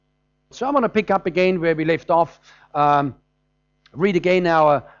So I'm going to pick up again where we left off. Read again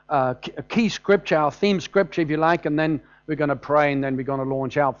our key scripture, our theme scripture, if you like, and then we're going to pray, and then we're going to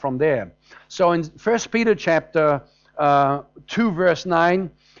launch out from there. So in 1 Peter chapter 2, verse 9,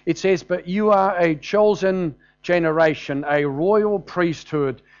 it says, "But you are a chosen generation, a royal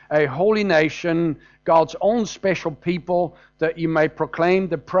priesthood, a holy nation, God's own special people, that you may proclaim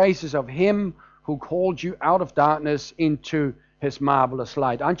the praises of Him who called you out of darkness into His marvelous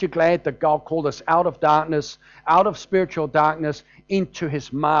light." Aren't you glad that God called us out of darkness, out of spiritual darkness, into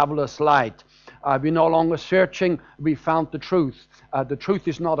His marvelous light? We're no longer searching. We found the truth. The truth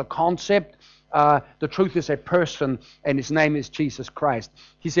is not a concept. The truth is a person, and His name is Jesus Christ.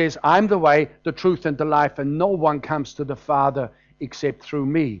 He says, "I'm the way, the truth, and the life, and no one comes to the Father except through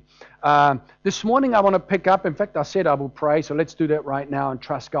me." This morning I want to pick up, in fact I said I will pray, so let's do that right now and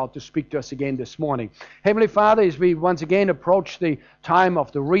trust God to speak to us again this morning. Heavenly Father, as we once again approach the time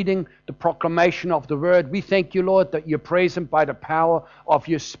of the reading, the proclamation of the Word, we thank you, Lord, that you're present by the power of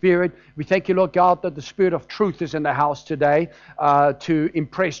your Spirit. We thank you, Lord God, that the Spirit of truth is in the house today to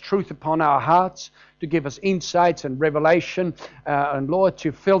impress truth upon our hearts, to give us insights and revelation, and Lord,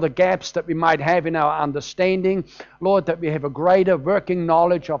 to fill the gaps that we might have in our understanding. Lord, that we have a greater working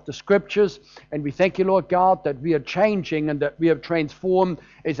knowledge of the Scriptures, and we thank you, Lord God, that we are changing and that we are transformed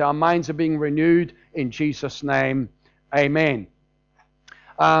as our minds are being renewed. In Jesus' name, amen.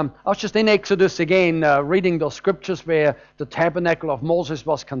 I was just in Exodus again, reading the Scriptures where the tabernacle of Moses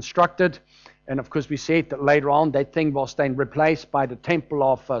was constructed. And of course we said that later on that thing was then replaced by the temple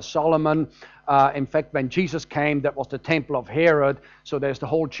of Solomon. In fact, when Jesus came, that was the temple of Herod. So there's the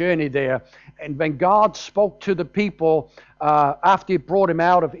whole journey there. And when God spoke to the people after He brought them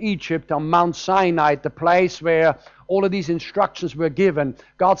out of Egypt on Mount Sinai, the place where all of these instructions were given,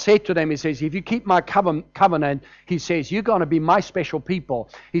 God said to them, He says, "If you keep my covenant," He says, "you're going to be my special people."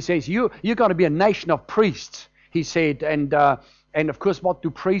 He says, you're going to be a nation of priests," He said. And of course, what do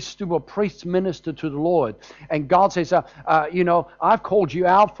priests do? Well, priests minister to the Lord. And God says, I've called you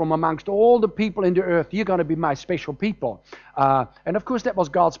out from amongst all the people in the earth. You're going to be my special people. And of course, that was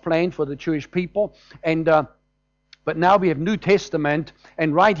God's plan for the Jewish people. But now we have New Testament,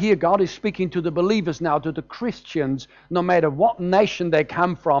 and right here God is speaking to the believers now, to the Christians, no matter what nation they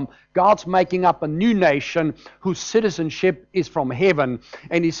come from. God's making up a new nation whose citizenship is from heaven.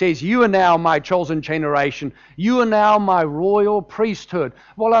 And He says, "You are now my chosen generation. You are now my royal priesthood."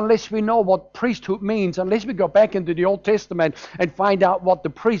 Well, unless we know what priesthood means, unless we go back into the Old Testament and find out what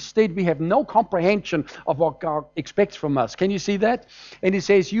the priests did, we have no comprehension of what God expects from us. Can you see that? And He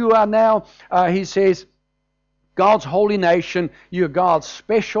says, "You are now," He says, "God's holy nation, you're God's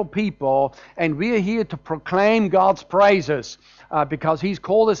special people, and we are here to proclaim God's praises because He's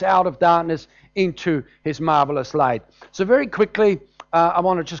called us out of darkness into His marvelous light." So very quickly, I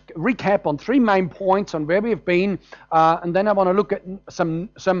want to just recap on 3 main points on where we have been, and then I want to look at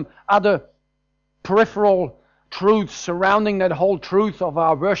some other peripheral truths surrounding that whole truth of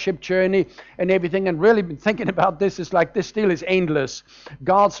our worship journey and everything. And really been thinking about this, is like this still is endless.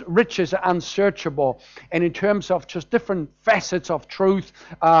 God's riches are unsearchable, and in terms of just different facets of truth,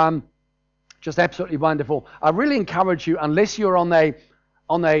 just absolutely wonderful. I really encourage you, unless you're on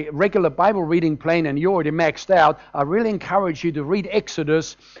a regular Bible reading plan and you're already maxed out, I really encourage you to read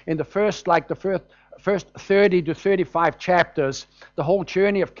Exodus in the first 30 to 35 chapters, the whole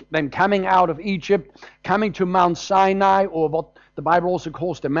journey of them coming out of Egypt, coming to Mount Sinai, or what the Bible also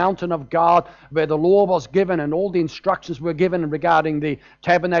calls the mountain of God, where the law was given and all the instructions were given regarding the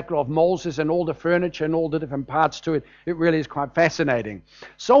tabernacle of Moses and all the furniture and all the different parts to it. It really is quite fascinating.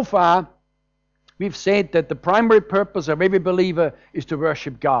 So far, we've said that the primary purpose of every believer is to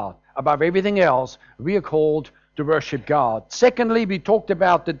worship God. Above everything else, we are called to worship God. Secondly, we talked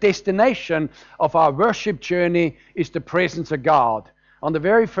about the destination of our worship journey is the presence of God. On the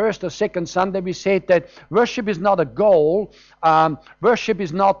very first or second Sunday, we said that worship is not a goal. Worship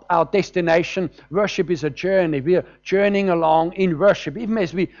is not our destination. Worship is a journey. We are journeying along in worship. Even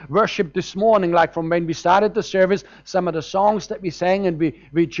as we worship this morning, like from when we started the service, some of the songs that we sang, and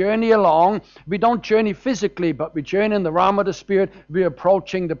we journey along. We don't journey physically, but we journey in the realm of the Spirit. We're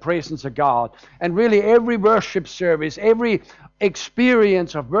approaching the presence of God. And really every worship service, every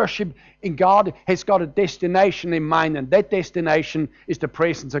experience of worship in God has got a destination in mind, and that destination is the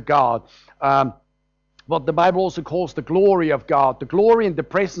presence of God. What the Bible also calls the glory of God. The glory and the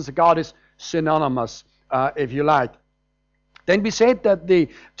presence of God is synonymous, if you like. Then we said that the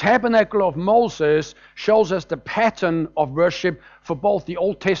tabernacle of Moses shows us the pattern of worship for both the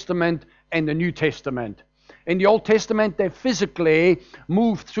Old Testament and the New Testament. In the Old Testament, they physically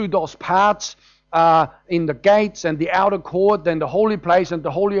moved through those parts in the gates and the outer court, then the holy place and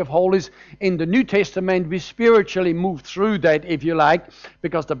the Holy of Holies. In the New Testament, we spiritually move through that, if you like,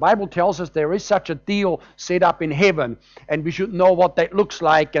 because the Bible tells us there is such a deal set up in heaven, and we should know what that looks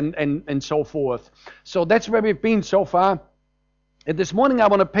like and so forth. So that's where we've been so far. And this morning I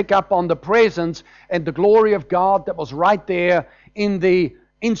want to pick up on the presence and the glory of God that was right there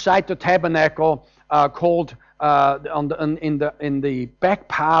inside the tabernacle, called in the back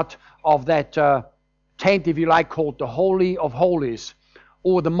part of that tent, if you like, called the Holy of Holies,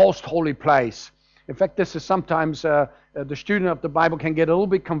 or the most holy place. In fact, this is sometimes the student of the Bible can get a little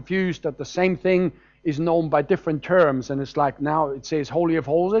bit confused that the same thing is known by different terms, and it's like now it says Holy of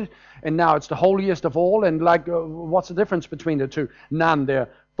Holies, and now it's the holiest of all, and like what's the difference between the two? None. There,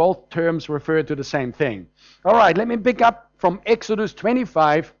 both terms refer to the same thing. All right, let me pick up from Exodus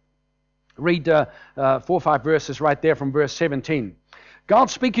 25. Read 4 or 5 verses right there from verse 17. God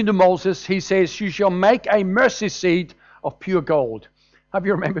speaking to Moses, he says, "You shall make a mercy seat of pure gold." Have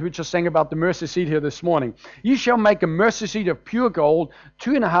you remembered we just sang about the mercy seat here this morning? "You shall make a mercy seat of pure gold.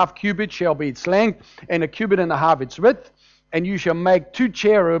 2.5 cubits shall be its length, and 1.5 cubits its width. And you shall make 2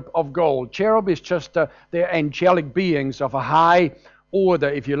 cherub of gold." Cherub is just they're angelic beings of a high order,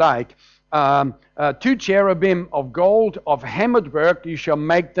 if you like. 2 cherubim of gold of hammered work. You shall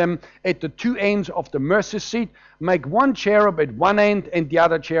make them at the 2 ends of the mercy seat. Make 1 cherub at one end and the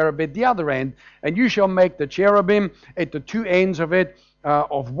other cherub at the other end. And you shall make the cherubim at the 2 ends of it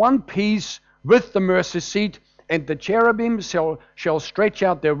of one piece with the mercy seat. And the cherubim shall stretch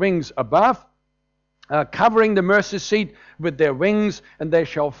out their wings above, covering the mercy seat with their wings, and they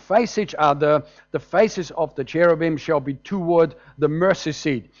shall face each other. The faces of the cherubim shall be toward the mercy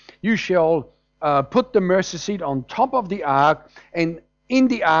seat. You shall put the mercy seat on top of the ark, and in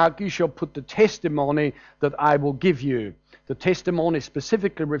the ark you shall put the testimony that I will give you. The testimony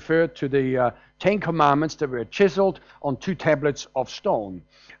specifically referred to the 10 commandments that were chiseled on 2 tablets of stone.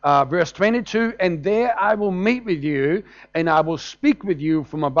 Verse 22, "And there I will meet with you, and I will speak with you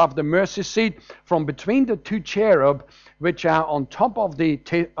from above the mercy seat, from between the 2 cherub, which are on top of the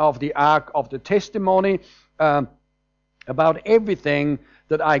ark of the testimony, about everything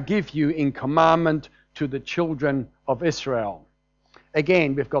that I give you in commandment to the children of Israel."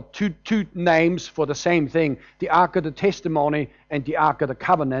 Again, we've got two names for the same thing. The Ark of the Testimony and the Ark of the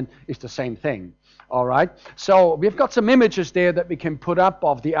Covenant is the same thing. All right. So we've got some images there that we can put up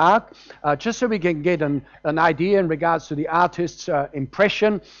of the Ark, just so we can get an idea in regards to the artist's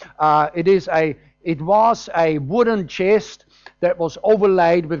impression. It was a wooden chest that was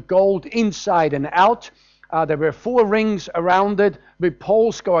overlaid with gold inside and out. There were 4 rings around it with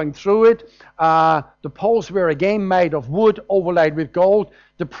poles going through it. The poles were again made of wood overlaid with gold.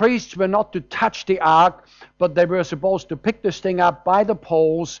 The priests were not to touch the ark, but they were supposed to pick this thing up by the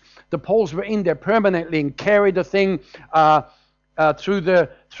poles. The poles were in there permanently and carry the thing through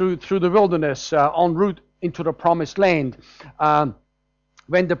the wilderness en route into the promised land.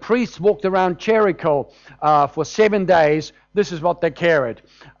 When the priests walked around Jericho for 7 days, this is what they carried.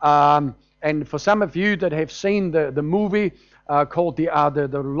 And for some of you that have seen the movie called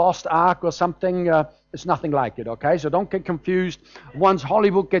the Lost Ark or something, it's nothing like it, okay? So don't get confused. Once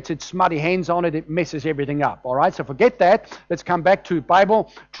Hollywood gets its smutty hands on it, it messes everything up, all right? So forget that. Let's come back to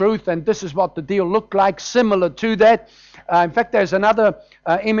Bible truth, and this is what the deal looked like, similar to that. In fact, there's another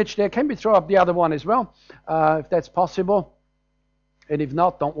image there. Can we throw up the other one as well, if that's possible? And if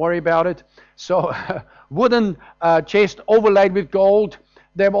not, don't worry about it. So wooden chest overlaid with gold.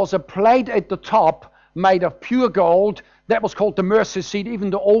 There was a plate at the top made of pure gold. That was called the mercy seat. Even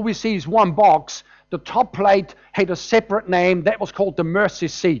though all we see is one box, the top plate had a separate name. That was called the mercy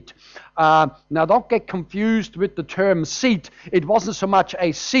seat. Now don't get confused with the term seat. It wasn't so much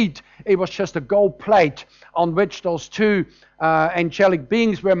a seat. It was just a gold plate on which those 2 angelic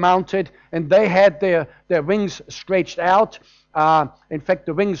beings were mounted, and they had their wings stretched out. In fact,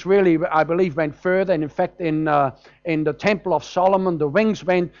 the wings really, I believe, went further. And in fact, in the Temple of Solomon, the wings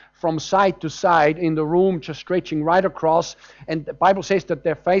went from side to side in the room, just stretching right across. And the Bible says that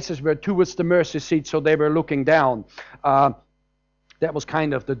their faces were towards the mercy seat, so they were looking down. That was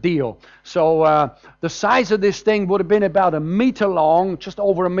kind of the deal. So the size of this thing would have been about 1 meter long, just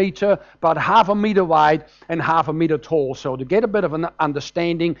over 1 meter, about 0.5 meter wide, and 0.5 meter tall. So to get a bit of an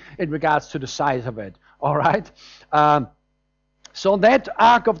understanding in regards to the size of it. All right. So that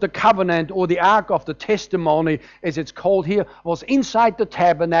Ark of the Covenant, or the Ark of the Testimony, as it's called here, was inside the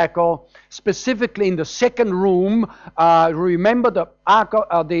tabernacle, specifically in the second room. Remember, the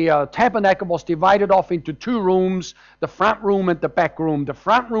tabernacle was divided off into 2 rooms, the front room and the back room. The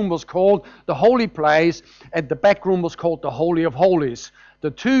front room was called the Holy Place, and the back room was called the Holy of Holies.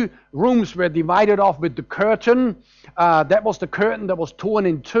 the two rooms were divided off with the curtain. That was the curtain that was torn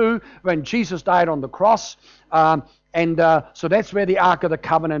in two when Jesus died on the cross. So that's where the Ark of the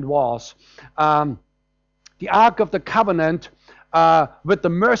Covenant was. The Ark of the Covenant with the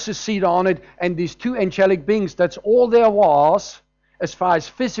mercy seat on it and these two angelic beings, that's all there was as far as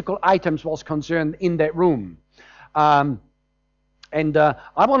physical items was concerned in that room. I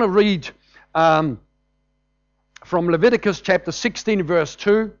want to read from Leviticus chapter 16 verse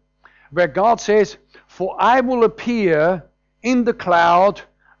 2, where God says, "For I will appear in the cloud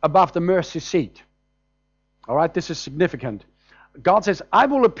above the mercy seat." All right, this is significant. God says, "I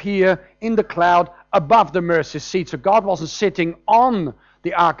will appear in the cloud above the mercy seat." So God wasn't sitting on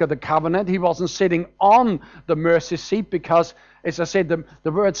the Ark of the Covenant. He wasn't sitting on the mercy seat because, as I said,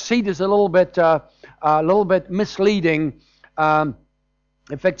 the word seat is a little bit misleading.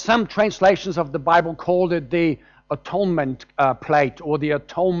 In fact, some translations of the Bible called it the atonement plate or the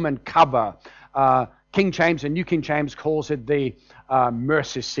atonement cover. King James and New King James calls it the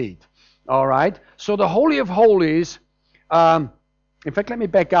mercy seat. All right. So the Holy of Holies, in fact, let me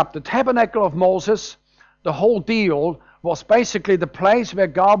back up. The tabernacle of Moses, the whole deal was basically the place where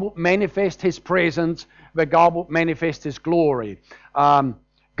God would manifest his presence, where God would manifest his glory.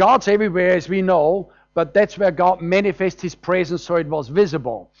 God's everywhere, as we know, but that's where God manifests his presence, so it was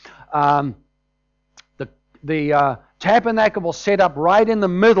visible. The tabernacle was set up right in the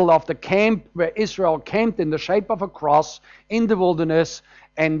middle of the camp where Israel camped in the shape of a cross in the wilderness,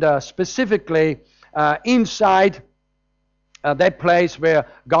 and specifically inside that place where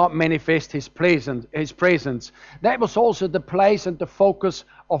God manifests his presence. That was also the place and the focus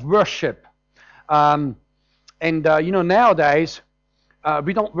of worship. Nowadays,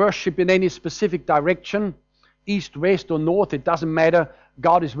 we don't worship in any specific direction, east, west, or north. It doesn't matter.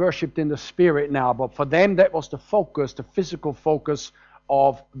 God is worshipped in the spirit now. But for them, that was the focus, the physical focus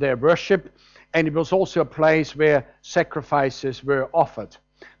of their worship. And it was also a place where sacrifices were offered.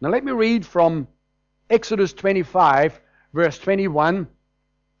 Now let me read from Exodus 25, verse 21,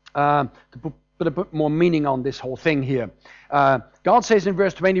 to put a bit more meaning on this whole thing here. God says in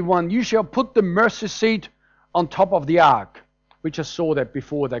verse 21, "You shall put the mercy seat on top of the ark." We just saw that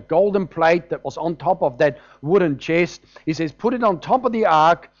before, that golden plate that was on top of that wooden chest. He says, "Put it on top of the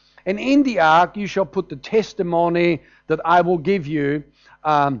ark, and in the ark you shall put the testimony that I will give you."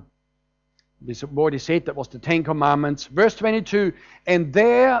 This already said, that was the Ten Commandments. Verse 22, "And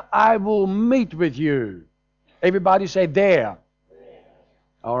there I will meet with you." Everybody say there.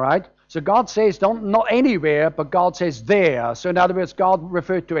 All right. So God says not anywhere, but God says there. So in other words, God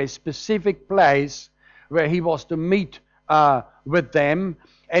referred to a specific place where he was to meet with them.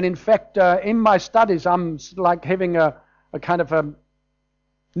 And in fact, in my studies, I'm like having a kind of a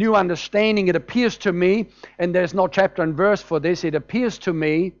new understanding. It appears to me, and there's no chapter and verse for this, it appears to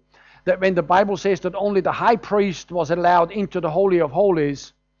me that when the Bible says that only the high priest was allowed into the Holy of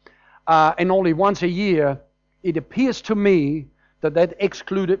Holies, and only once a year, it appears to me that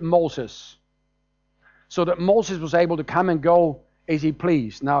excluded Moses. So that Moses was able to come and go as he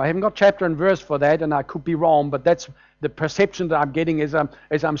pleased. Now, I haven't got chapter and verse for that, and I could be wrong, but that's the perception that I'm getting as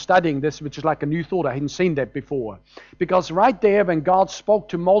I'm studying this, which is like a new thought. I hadn't seen that before. Because right there, when God spoke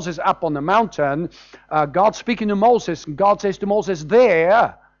to Moses up on the mountain, God speaking to Moses, and God says to Moses,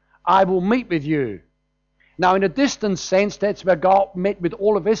 "There I will meet with you." Now, in a distant sense, that's where God met with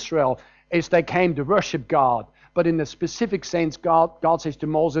all of Israel as they came to worship God. But in a specific sense, God says to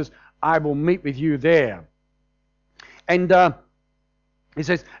Moses, "I will meet with you there." And he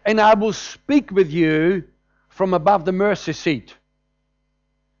says, "And I will speak with you from above the mercy seat."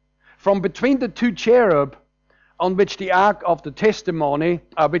 From between the two cherub on which the ark of the testimony,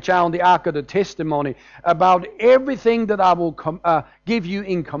 which are on the ark of the testimony, about everything that I will give you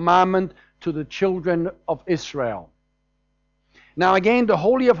in commandment to the children of Israel. Now again, the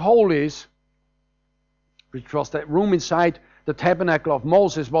Holy of Holies, which was that room inside the tabernacle of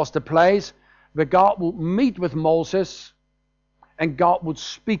Moses, was the place where God would meet with Moses and God would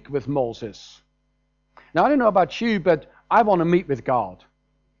speak with Moses. Now I don't know about you, but I want to meet with God.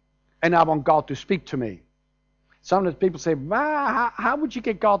 And I want God to speak to me. Sometimes people say, well, how would you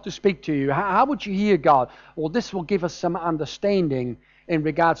get God to speak to you? How would you hear God? Well, this will give us some understanding in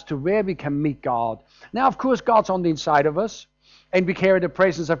regards to where we can meet God. Now, of course, God's on the inside of us, and we carry the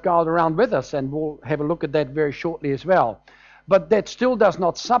presence of God around with us, and we'll have a look at that very shortly as well. But that still does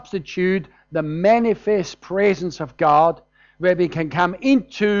not substitute the manifest presence of God, where we can come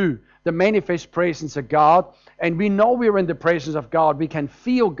into the manifest presence of God, and we know we're in the presence of God. We can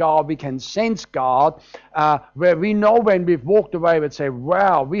feel God. We can sense God, where we know when we've walked away, we'd say,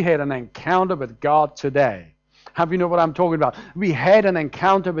 wow, we had an encounter with God today. How do you know what I'm talking about? We had an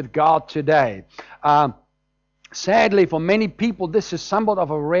encounter with God today. Sadly, for many people, this is somewhat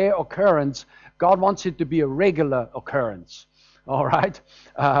of a rare occurrence. God wants it to be a regular occurrence. All right?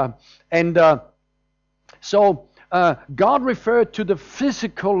 So God referred to the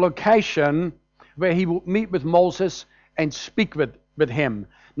physical location where he would meet with Moses and speak with him.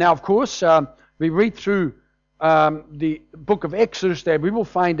 Now, of course, we read through the book of Exodus there, we will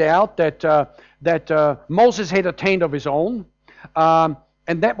find out that Moses had a tent of his own, and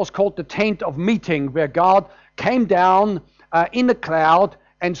that was called the tent of meeting, where God came down in the cloud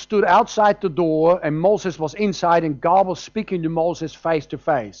and stood outside the door, and Moses was inside, and God was speaking to Moses face to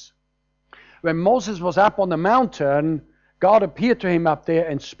face. When Moses was up on the mountain, God appeared to him up there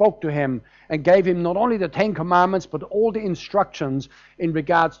and spoke to him and gave him not only the 10 Commandments, but all the instructions in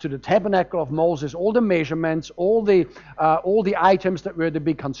regards to the tabernacle of Moses, all the measurements, all the items that were to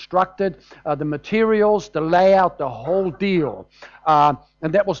be constructed, the materials, the layout, the whole deal.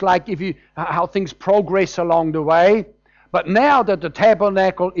 And that was like how things progress along the way. But now that the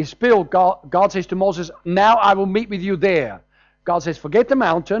tabernacle is built, God says to Moses, now I will meet with you there. God says, forget the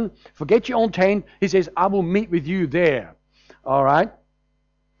mountain, forget your own tent. He says, I will meet with you there. All right?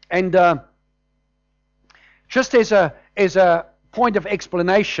 And just as a point of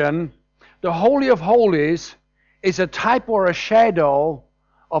explanation, the Holy of Holies is a type or a shadow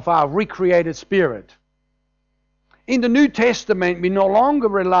of our recreated spirit. In the New Testament, we no longer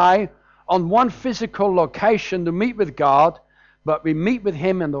rely on one physical location to meet with God, but we meet with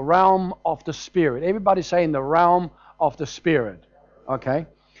Him in the realm of the Spirit. Everybody say in the realm of the Spirit. Okay?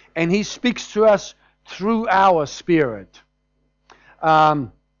 And He speaks to us through our spirit.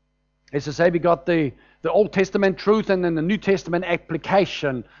 As I say, we got the Old Testament truth and then the New Testament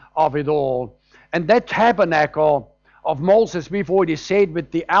application of it all. And that tabernacle of Moses, we've already said,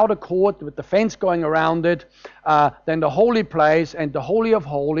 with the outer court, with the fence going around it, then the holy place and the Holy of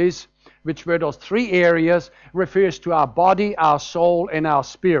Holies, which were those three areas, refers to our body, our soul, and our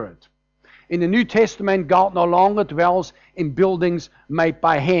spirit. In the New Testament, God no longer dwells in buildings made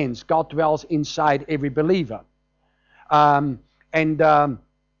by hands. God dwells inside every believer. When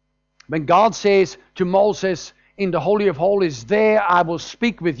God says to Moses in the Holy of Holies, there I will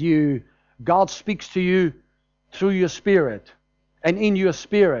speak with you, God speaks to you through your spirit and in your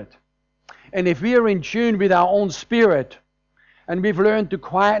spirit. And if we are in tune with our own spirit, and we've learned to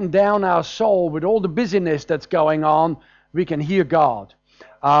quieten down our soul with all the busyness that's going on, we can hear God.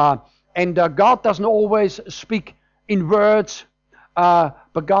 God doesn't always speak in words,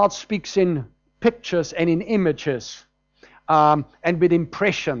 but God speaks in pictures and in images, and with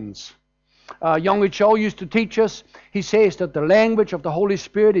impressions. Yonggi Cho used to teach us, he says that the language of the Holy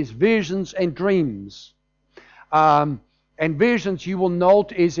Spirit is visions and dreams. And visions, you will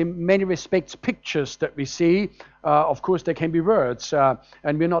note, is in many respects pictures that we see. Of course, there can be words,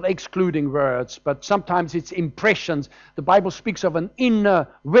 and we're not excluding words, but sometimes it's impressions. The Bible speaks of an inner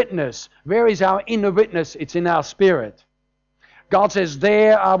witness. Where is our inner witness? It's in our spirit. God says,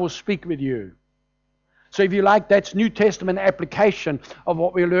 there I will speak with you. So if you like, that's New Testament application of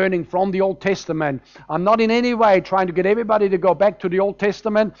what we're learning from the Old Testament. I'm not in any way trying to get everybody to go back to the Old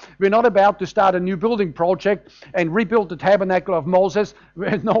Testament. We're not about to start a new building project and rebuild the tabernacle of Moses.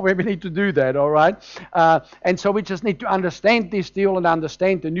 No, we need to do that, all right? And so we just need to understand this deal and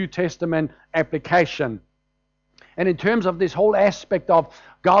understand the New Testament application. And in terms of this whole aspect of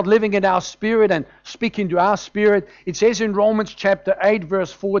God living in our spirit and speaking to our spirit, it says in Romans chapter 8,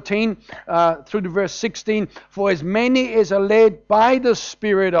 verse 14 through to verse 16, for as many as are led by the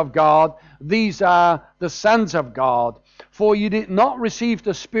Spirit of God, these are the sons of God. For you did not receive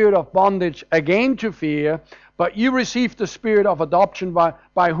the spirit of bondage again to fear, but you received the spirit of adoption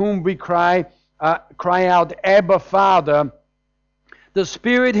by whom we cry out, Abba, Father. The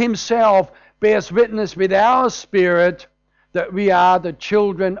Spirit Himself bears witness with our spirit that we are the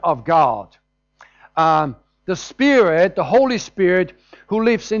children of God. The Spirit, the Holy Spirit, who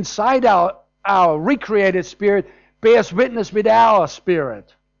lives inside our recreated spirit, bears witness with our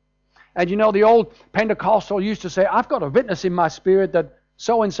spirit. And you know, the old Pentecostal used to say, I've got a witness in my spirit that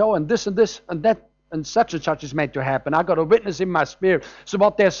so-and-so and this and this and that and such is meant to happen. I've got a witness in my spirit. So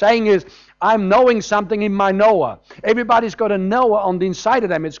what they're saying is, I'm knowing something in my knower. Everybody's got a knower on the inside of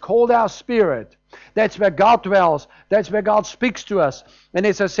them. It's called our spirit. That's where God dwells. That's where God speaks to us. And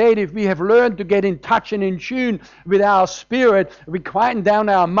as I said, if we have learned to get in touch and in tune with our spirit, we quieten down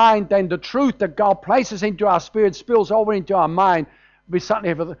our mind, then the truth that God places into our spirit spills over into our mind. We suddenly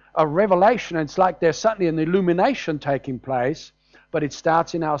have a revelation. It's like there's suddenly an illumination taking place. But it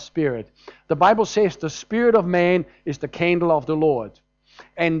starts in our spirit. The Bible says the spirit of man is the candle of the Lord.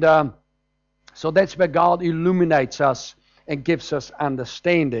 And So that's where God illuminates us and gives us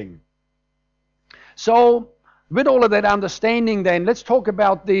understanding. So with all of that understanding then, let's talk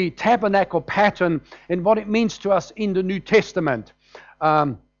about the tabernacle pattern and what it means to us in the New Testament.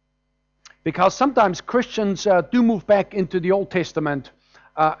 Because sometimes Christians do move back into the Old Testament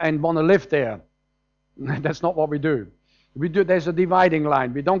and want to live there. That's not what we do. There's a dividing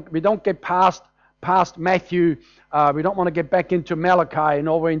line. We don't get past Matthew. We don't want to get back into Malachi and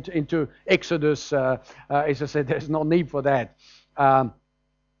over into Exodus. As I said, there's no need for that. And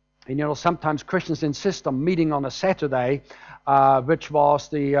sometimes Christians insist on meeting on a Saturday, which was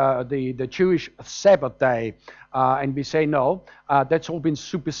the Jewish Sabbath day. And we say, no, that's all been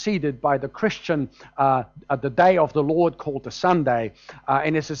superseded by the Christian, the day of the Lord called the Sunday.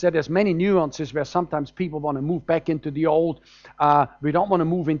 And as I said, there's many nuances where sometimes people want to move back into the old. We don't want to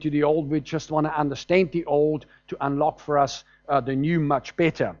move into the old. We just want to understand the old to unlock for us the new much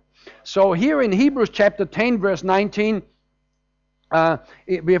better. So here in Hebrews chapter 10, verse 19,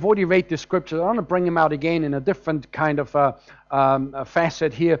 we have already read the scriptures. I want to bring them out again in a different kind of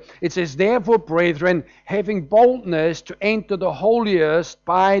facet here. It says, therefore, brethren, having boldness to enter the holiest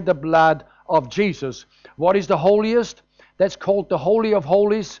by the blood of Jesus. What is the holiest? That's called the Holy of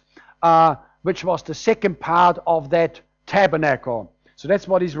Holies, which was the second part of that tabernacle. So that's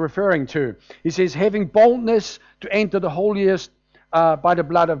what he's referring to. He says, having boldness to enter the holiest by the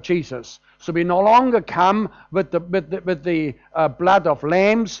blood of Jesus. So we no longer come with the blood of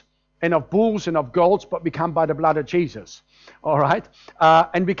lambs and of bulls and of goats, but we come by the blood of Jesus. All right?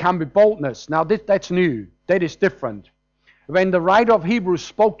 And we come with boldness. Now that's new. That is different. When the writer of Hebrews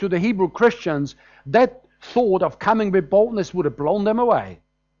spoke to the Hebrew Christians, that thought of coming with boldness would have blown them away.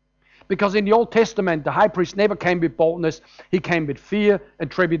 Because in the Old Testament, the high priest never came with boldness. He came with fear and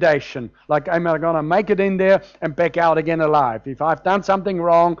trepidation. Like, am I going to make it in there and back out again alive? If I've done something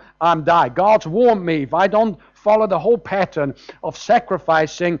wrong, I'm dying. God's warned me. If I don't follow the whole pattern of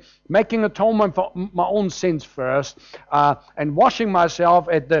sacrificing, making atonement for my own sins first, and washing myself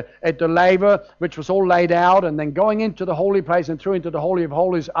at the laver, which was all laid out, and then going into the holy place and through into the Holy of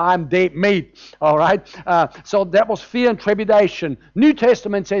Holies, I'm dead meat. All right? So that was fear and trepidation. New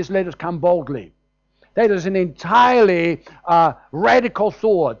Testament says, let us come boldly. That is an entirely radical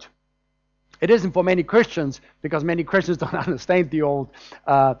thought. It isn't for many Christians, because many Christians don't understand the old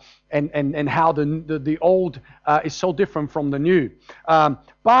and how the old is so different from the new.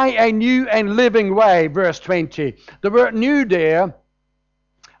 By a new and living way, verse 20. The word new there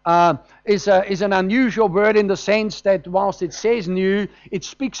is an unusual word in the sense that whilst it says new, it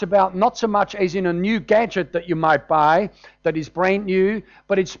speaks about not so much as in a new gadget that you might buy that is brand new,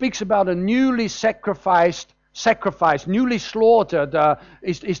 but it speaks about a newly sacrifice, newly slaughtered,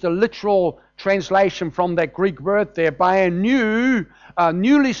 is the literal translation from that Greek word there, by a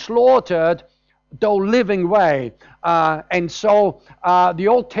newly slaughtered, though living way. And so the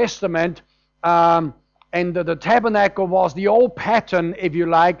Old Testament and the tabernacle was the old pattern, if you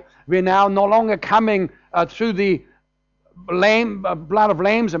like. We're now no longer coming through the blood of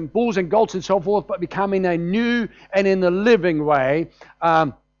lambs and bulls and goats and so forth, but becoming a new and in a living way.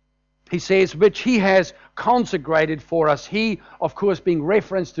 He says, which he has consecrated for us. He, of course, being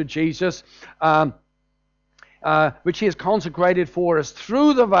referenced to Jesus, which he has consecrated for us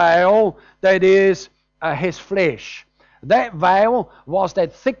through the veil that is his flesh. That veil was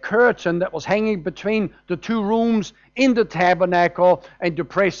that thick curtain that was hanging between the two rooms in the tabernacle and to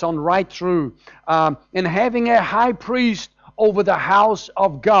press on right through. And having a high priest over the house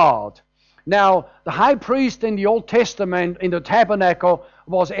of God. Now, the high priest in the Old Testament, in the tabernacle,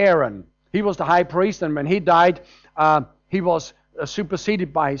 was Aaron. He was the high priest, and when he died, he was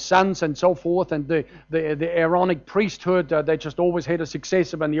superseded by his sons and so forth, and the Aaronic priesthood, they just always had a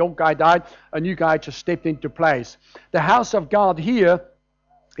successor. When the old guy died, a new guy just stepped into place. The house of God here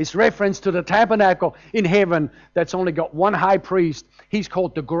is reference to the tabernacle in heaven that's only got one high priest. He's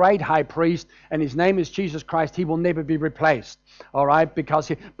called the great high priest, and his name is Jesus Christ. He will never be replaced, all right, because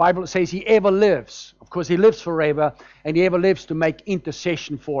the Bible says he ever lives. Of course, he lives forever, and he ever lives to make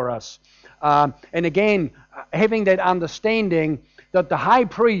intercession for us. And again, having that understanding that the high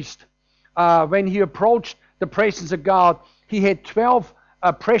priest, when he approached the presence of God, he had 12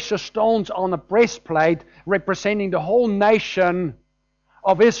 precious stones on a breastplate representing the whole nation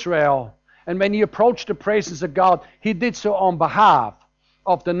of Israel. And when he approached the presence of God, he did so on behalf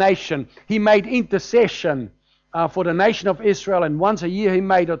of the nation. He made intercession for the nation of Israel, and once a year he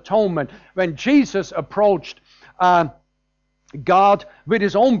made atonement. When Jesus approached God with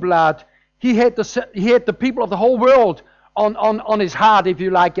his own blood, he had the people of the whole world on his heart, if you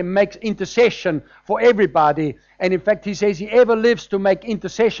like, and makes intercession for everybody. And in fact, he says he ever lives to make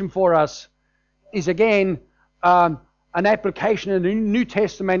intercession for us is again an application in the New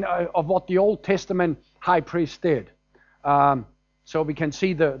Testament of what the Old Testament high priest did. So we can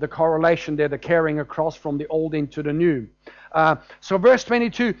see the correlation there, the carrying across from the old into the new. So verse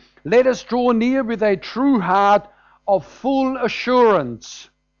 22, let us draw near with a true heart of full assurance.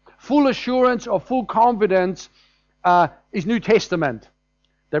 Full assurance or full confidence is New Testament.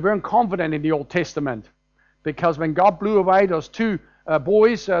 They weren't confident in the Old Testament because when God blew away those two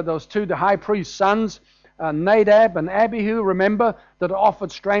boys, the high priest's sons, Nadab and Abihu, remember, that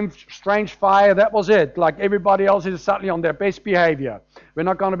offered strange fire. That was it. Like everybody else is suddenly on their best behavior. We're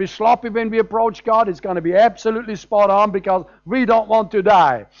not going to be sloppy when we approach God. It's going to be absolutely spot on because we don't want to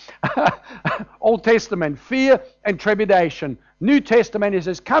die. Old Testament, fear and trepidation. New Testament, it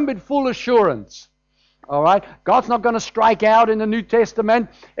says, come with full assurance. All right? God's not going to strike out in the New Testament.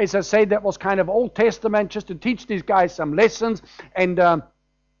 As I said, that was kind of Old Testament just to teach these guys some lessons. And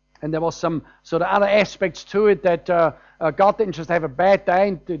there was some sort of other aspects to it that God didn't just have a bad day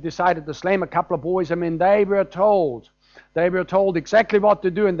and decided to slam a couple of boys. I mean, they were told exactly what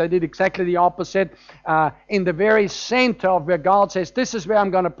to do, and they did exactly the opposite. In the very center of where God says, this is where I'm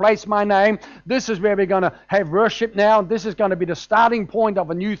going to place my name. This is where we're going to have worship now. This is going to be the starting point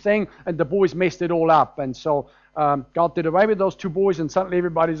of a new thing. And the boys messed it all up. And so God did away with those two boys, and suddenly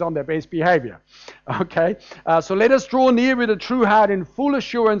everybody's on their best behavior. Okay, so let us draw near with a true heart in full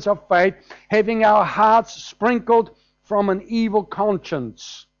assurance of faith, having our hearts sprinkled from an evil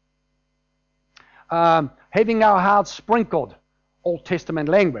conscience. Having our hearts sprinkled, Old Testament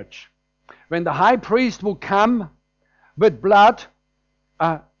language. When the high priest will come with blood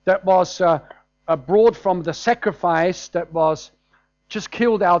that was brought from the sacrifice that was just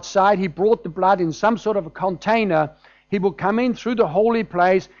killed outside, he brought the blood in some sort of a container. He will come in through the holy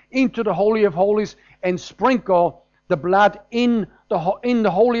place into the Holy of Holies and sprinkle the blood in the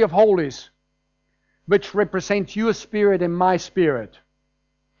Holy of Holies, which represents your spirit and my spirit.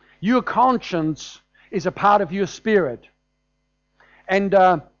 Your conscience is a part of your spirit. And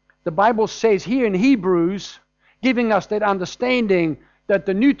the Bible says here in Hebrews, giving us that understanding that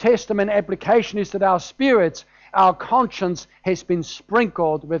the New Testament application is that our spirits, our conscience has been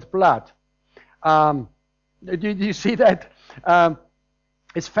sprinkled with blood. Do you see that?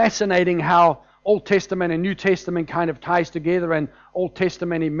 It's fascinating how Old Testament and New Testament kind of ties together, and Old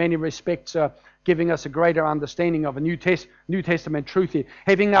Testament in many respects giving us a greater understanding of a New Testament truth here.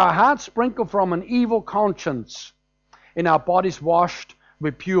 Having our hearts sprinkled from an evil conscience and our bodies washed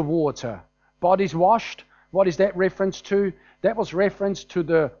with pure water. Bodies washed, what is that reference to? That was reference to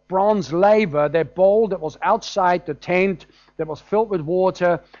the bronze laver, that bowl that was outside the tent that was filled with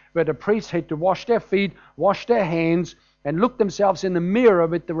water, where the priests had to wash their feet, wash their hands, and look themselves in the mirror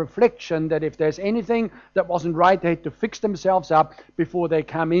with the reflection that if there's anything that wasn't right, they had to fix themselves up before they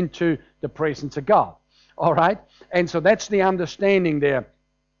come into the presence of God. All right? And so that's the understanding there.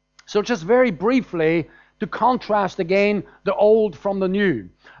 So just very briefly, to contrast again the old from the new,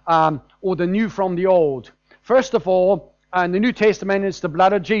 or the new from the old. First of all, in the New Testament, it's the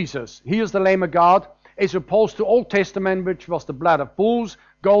blood of Jesus. He is the Lamb of God, as opposed to Old Testament, which was the blood of bulls,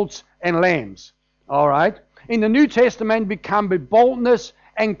 goats, and lambs. All right? In the New Testament, we come with boldness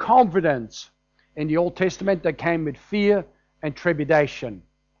and confidence. In the Old Testament, they came with fear and trepidation.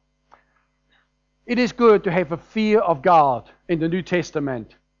 It is good to have a fear of God in the New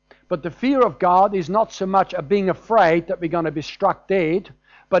Testament. But the fear of God is not so much a being afraid that we're going to be struck dead,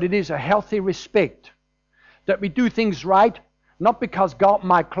 but it is a healthy respect. That we do things right, not because God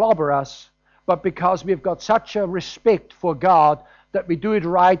might clobber us, but because we've got such a respect for God that we do it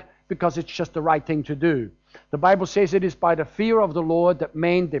right because it's just the right thing to do. The Bible says it is by the fear of the Lord that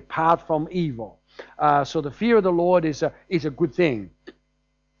men depart from evil. So the fear of the Lord is a good thing.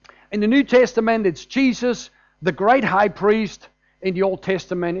 In the New Testament, it's Jesus, the great high priest. In the Old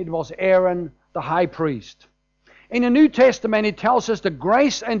Testament, it was Aaron, the high priest. In the New Testament, it tells us that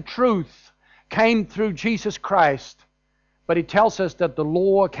grace and truth came through Jesus Christ. But it tells us that the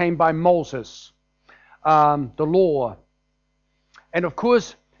law came by Moses. The law. And of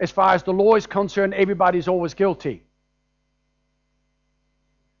course, as far as the law is concerned, everybody's always guilty.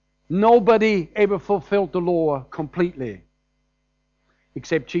 Nobody ever fulfilled the law completely,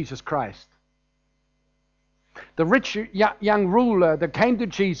 except Jesus Christ. The rich young ruler that came to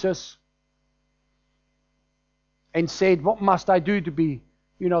Jesus and said, what must I do to be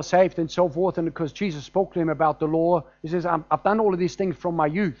saved and so forth? And because Jesus spoke to him about the law, he says, I've done all of these things from my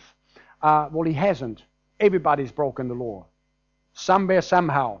youth. Well, he hasn't. Everybody's broken the law. Somewhere,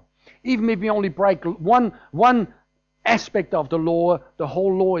 somehow. Even if you only break one aspect of the law, the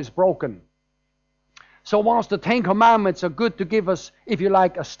whole law is broken. So whilst the Ten Commandments are good to give us, if you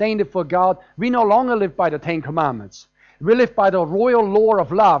like, a standard for God, we no longer live by the Ten Commandments. We live by the royal law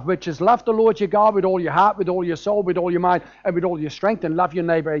of love, which is love the Lord your God with all your heart, with all your soul, with all your mind, and with all your strength, and love your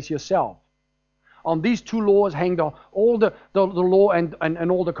neighbor as yourself. On these two laws hang all the law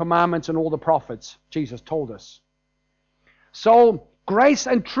and all the commandments and all the prophets, Jesus told us. So grace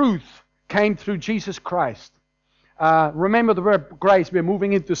and truth came through Jesus Christ. Remember the word grace. We're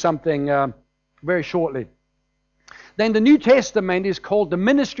moving into something very shortly. Then the New Testament is called the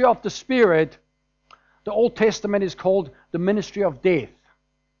ministry of the Spirit. The Old Testament is called the ministry of death.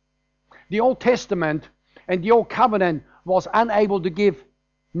 The Old Testament and the Old Covenant was unable to give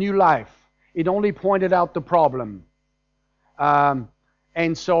new life. It only pointed out the problem. And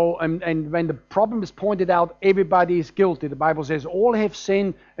when the problem is pointed out, everybody is guilty. The Bible says all have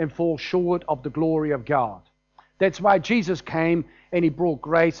sinned and fall short of the glory of God. That's why Jesus came and he brought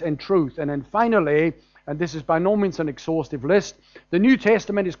grace and truth. And then finally, and this is by no means an exhaustive list, the New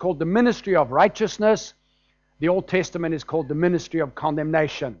Testament is called the ministry of righteousness. The Old Testament is called the ministry of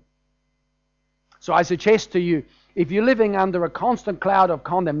condemnation. So I suggest to you, if you're living under a constant cloud of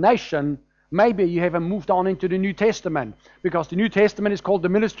condemnation, maybe you haven't moved on into the New Testament, because the New Testament is called the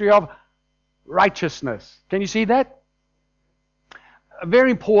ministry of righteousness. Can you see that?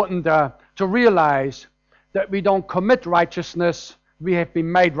 Very important to realize that we don't commit righteousness, we have been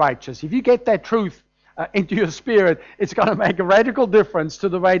made righteous. If you get that truth into your spirit, it's going to make a radical difference to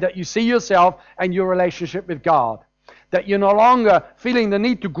the way that you see yourself and your relationship with God. That you're no longer feeling the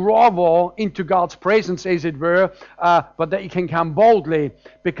need to grovel into God's presence, as it were, but that you can come boldly,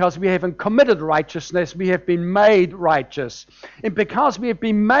 because we haven't committed righteousness, we have been made righteous. And because we have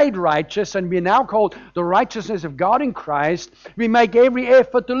been made righteous, and we are now called the righteousness of God in Christ, we make every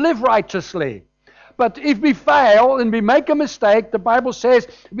effort to live righteously. But if we fail and we make a mistake, the Bible says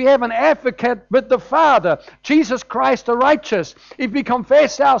we have an advocate with the Father, Jesus Christ the righteous. If we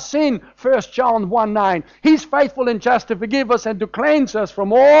confess our sin, 1 John 1:9, He's faithful and just to forgive us and to cleanse us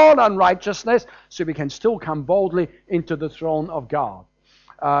from all unrighteousness, so we can still come boldly into the throne of God,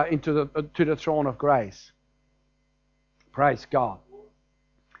 to the throne of grace. Praise God.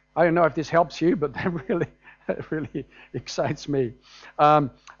 I don't know if this helps you, but that really excites me. I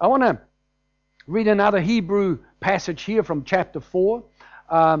want to read another Hebrew passage here from chapter 4,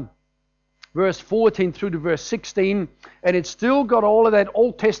 verse 14 through to verse 16, and it's still got all of that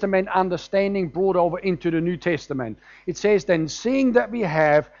Old Testament understanding brought over into the New Testament. It says, "Then seeing that we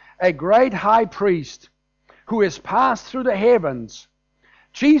have a great high priest who has passed through the heavens,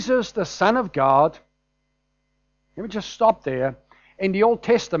 Jesus the Son of God." Let me just stop there. In the Old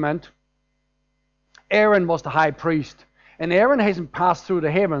Testament, Aaron was the high priest, and Aaron hasn't passed through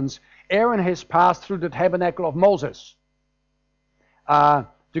the heavens. Aaron has passed through the tabernacle of Moses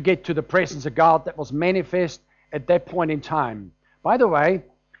to get to the presence of God that was manifest at that point in time. By the way,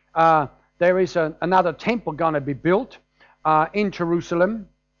 there is another temple going to be built in Jerusalem,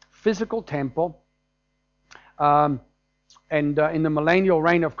 physical temple, and in the millennial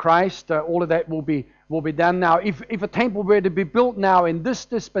reign of Christ, all of that will be done now. If a temple were to be built now in this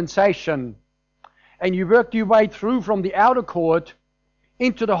dispensation, and you worked your way through from the outer court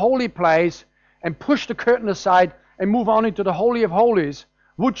into the holy place and push the curtain aside and move on into the Holy of Holies,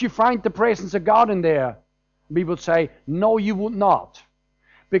 would you find the presence of God in there? We would say, no, you would not.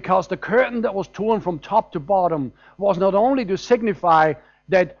 Because the curtain that was torn from top to bottom was not only to signify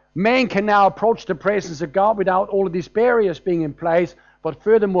that man can now approach the presence of God without all of these barriers being in place, but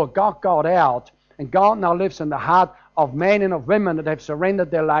furthermore, God got out, and God now lives in the heart of men and of women that have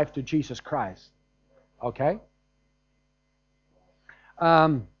surrendered their life to Jesus Christ. Okay?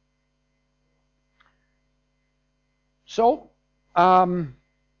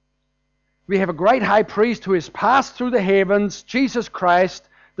 We have a great high priest who has passed through the heavens, Jesus Christ,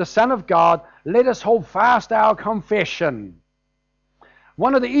 the Son of God. Let us hold fast our confession.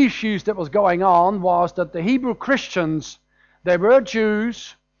 One of the issues that was going on was that the Hebrew Christians, they were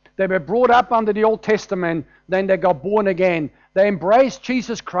Jews, they were brought up under the Old Testament, then they got born again. They embraced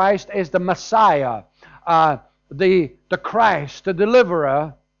Jesus Christ as the Messiah, the Christ, the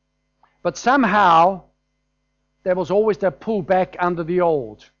deliverer, but somehow there was always that pull back under the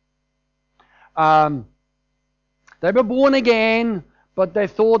old. They were born again, but they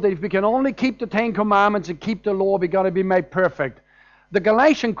thought that if we can only keep the Ten Commandments and keep the law, we're going to be made perfect. The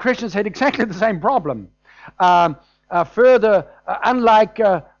Galatian Christians had exactly the same problem. Unlike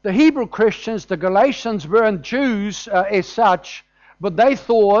the Hebrew Christians, the Galatians weren't Jews as such, but they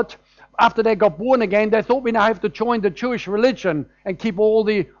thought, after they got born again, they thought we now have to join the Jewish religion and keep all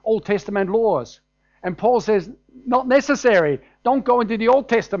the Old Testament laws. And Paul says, not necessary. Don't go into the Old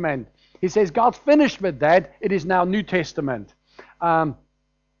Testament. He says God's finished with that. It is now New Testament.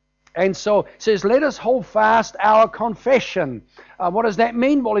 And so it says, let us hold fast our confession. What does that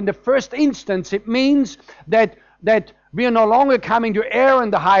mean? Well, in the first instance, it means that we are no longer coming to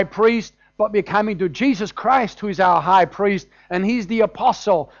Aaron the high priest, but we're coming to Jesus Christ, who is our high priest, and he's the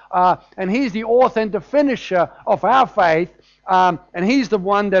apostle, and he's the author and the finisher of our faith, and he's the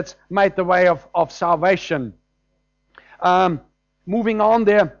one that's made the way of salvation. Moving on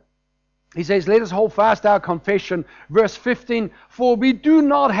there, he says, let us hold fast our confession. Verse 15, for we do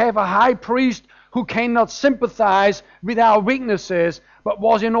not have a high priest who cannot sympathize with our weaknesses, but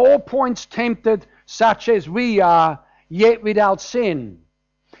was in all points tempted such as we are, yet without sin.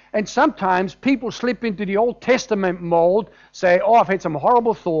 And sometimes people slip into the Old Testament mold, say, oh, I've had some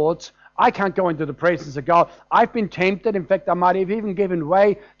horrible thoughts. I can't go into the presence of God. I've been tempted. In fact, I might have even given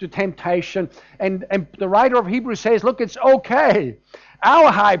way to temptation. And the writer of Hebrews says, look, it's okay.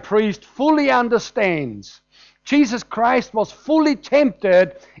 Our high priest fully understands. Jesus Christ was fully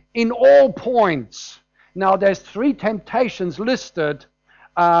tempted in all points. Now, there's 3 temptations listed,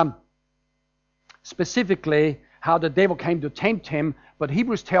 specifically how the devil came to tempt him, but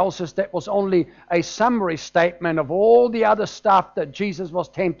Hebrews tells us that was only a summary statement of all the other stuff that Jesus was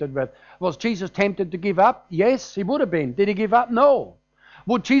tempted with. Was Jesus tempted to give up? Yes, he would have been. Did he give up? No.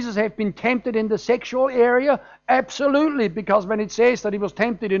 Would Jesus have been tempted in the sexual area? Absolutely, because when it says that he was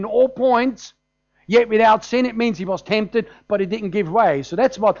tempted in all points, yet without sin, it means he was tempted, but he didn't give way. So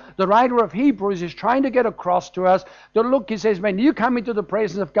that's what the writer of Hebrews is trying to get across to us. That look, he says, when you come into the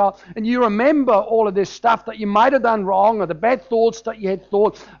presence of God and you remember all of this stuff that you might have done wrong or the bad thoughts that you had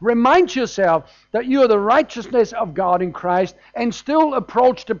thought, remind yourself that you are the righteousness of God in Christ and still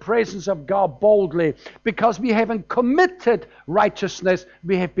approach the presence of God boldly, because we haven't committed righteousness,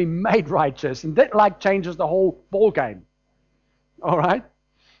 we have been made righteous. And that changes the whole ball game. All right?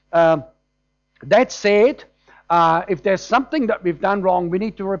 That said, if there's something that we've done wrong, we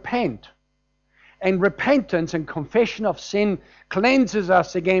need to repent. And repentance and confession of sin cleanses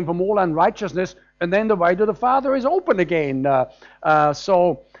us again from all unrighteousness, and then the way to the Father is open again.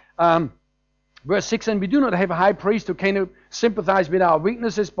 Verse 6, and we do not have a high priest who can sympathize with our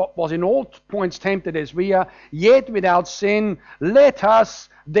weaknesses, but was in all points tempted as we are, yet without sin. Let us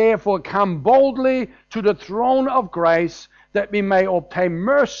therefore come boldly to the throne of grace, that we may obtain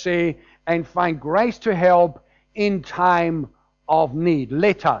mercy and find grace to help in time of need.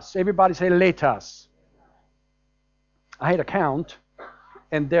 Let us. Everybody say, let us. I had a count,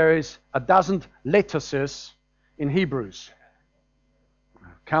 and there is 12 lettuces in Hebrews.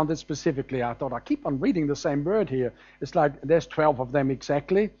 Counted specifically. I thought, I keep on reading the same word here. It's like there's 12 of them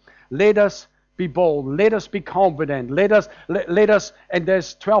exactly. Let us be bold. Let us be confident. Let us, and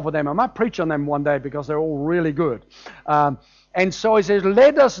there's 12 of them. I might preach on them one day because they're all really good. And so he says,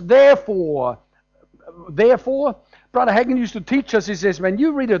 let us therefore, Brother Hagin used to teach us, he says, when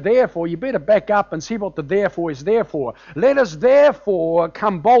you read a therefore, you better back up and see what the therefore is there for. Let us therefore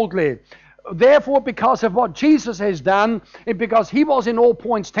come boldly. Therefore, because of what Jesus has done, and because he was in all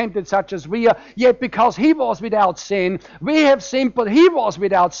points tempted such as we are, yet because he was without sin, we have sinned, but he was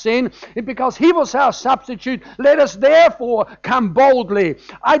without sin, and because he was our substitute, let us therefore come boldly.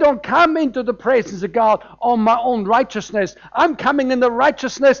 I don't come into the presence of God on my own righteousness. I'm coming in the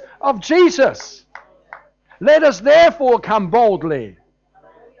righteousness of Jesus. Let us therefore come boldly.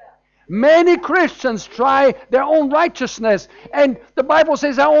 Many Christians try their own righteousness, and the Bible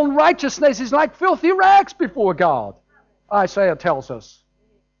says our own righteousness is like filthy rags before God. Isaiah tells us.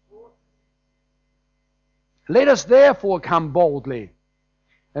 Let us therefore come boldly.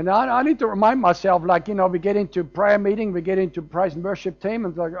 And I need to remind myself, we get into prayer meeting, we get into praise and worship team,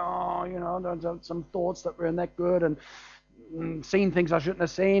 and it's like, there's some thoughts that weren't that good, and seen things I shouldn't have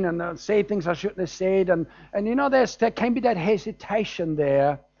seen, and said things I shouldn't have said, and there can be that hesitation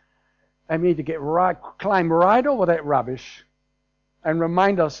there. And we need to climb right over that rubbish and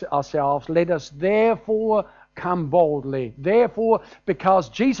remind ourselves, let us therefore come boldly. Therefore, because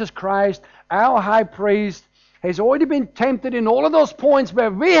Jesus Christ, our high priest, has already been tempted in all of those points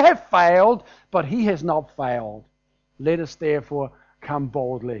where we have failed, but he has not failed. Let us therefore come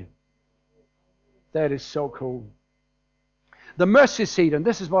boldly. That is so cool. The mercy seat, and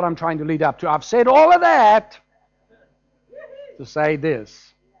this is what I'm trying to lead up to. I've said all of that to say this.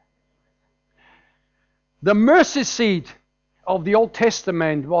 The mercy seat of the Old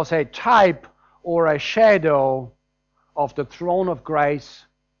Testament was a type or a shadow of the throne of grace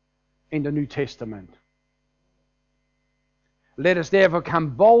in the New Testament. Let us therefore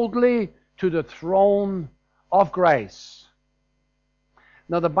come boldly to the throne of grace.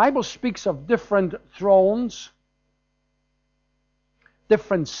 Now the Bible speaks of different thrones,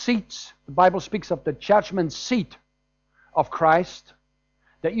 different seats. The Bible speaks of the judgment seat of Christ.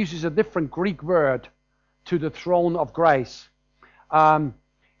 That uses a different Greek word to the throne of grace. The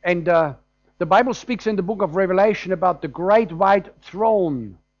Bible speaks in the book of Revelation about the great white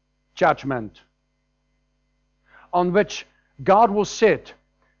throne judgment on which God will sit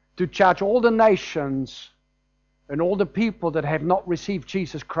to judge all the nations and all the people that have not received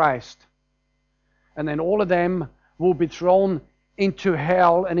Jesus Christ. And then all of them will be thrown into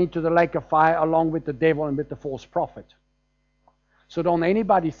hell and into the lake of fire along with the devil and with the false prophet. So don't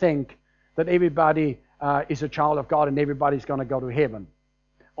anybody think that everybody is a child of God and everybody's going to go to heaven.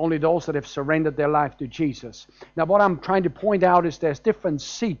 Only those that have surrendered their life to Jesus. Now what I'm trying to point out is there's different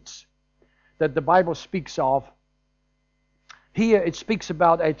seats that the Bible speaks of. Here it speaks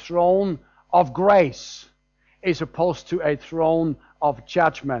about a throne of grace as opposed to a throne of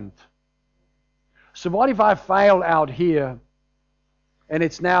judgment. So what if I fail out here and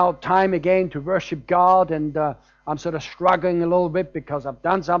it's now time again to worship God, and I'm sort of struggling a little bit because I've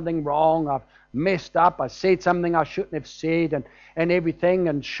done something wrong, I've messed up, I said something I shouldn't have said, and everything.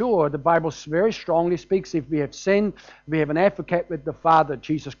 And sure, the Bible very strongly speaks, if we have sinned, we have an advocate with the Father,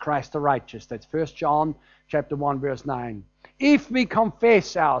 Jesus Christ the righteous. That's 1 John chapter 1, verse 9. If we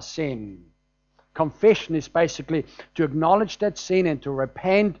confess our sin, confession is basically to acknowledge that sin and to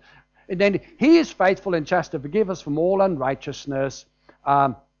repent, and then He is faithful and just to forgive us from all unrighteousness.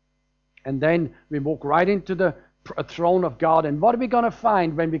 And then we walk right into the throne of God. And what are we going to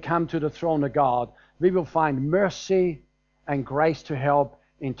find when we come to the throne of God? We will find mercy and grace to help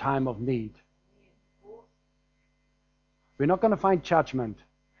in time of need. We're not going to find judgment.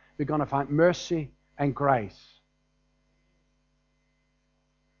 We're going to find mercy and grace.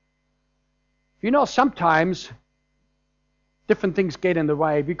 You know, sometimes different things get in the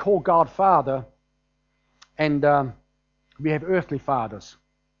way. We call God Father, and we have earthly fathers.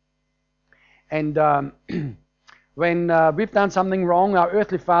 And when we've done something wrong, our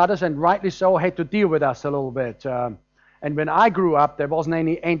earthly fathers, and rightly so, had to deal with us a little bit. And when I grew up, there wasn't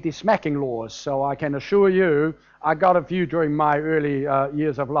any anti-smacking laws. So I can assure you, I got a few during my early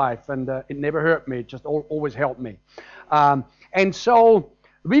years of life, and it never hurt me. It just always helped me. And so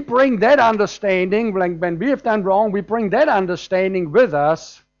we bring that understanding, when we have done wrong, we bring that understanding with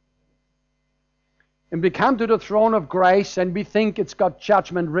us. And we come to the throne of grace and we think it's got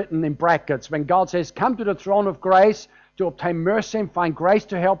judgment written in brackets. When God says, come to the throne of grace to obtain mercy and find grace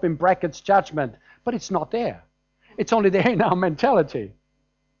to help, in brackets, judgment. But it's not there. It's only there in our mentality.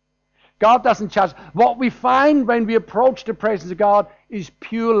 God doesn't judge. What we find when we approach the presence of God is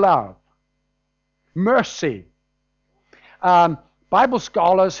pure love, mercy. Bible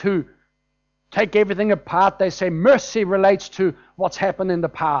scholars who take everything apart, they say mercy relates to what's happened in the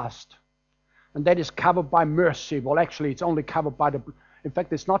past. And that is covered by mercy. Well, actually, it's only covered by in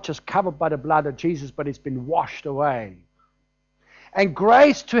fact, it's not just covered by the blood of Jesus, but it's been washed away. And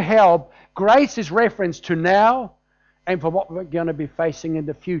grace to help, grace is reference to now and for what we're going to be facing in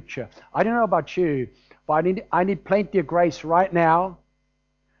the future. I don't know about you, but I need plenty of grace right now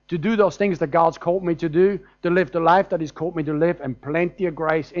to do those things that God's called me to do, to live the life that He's called me to live, and plenty of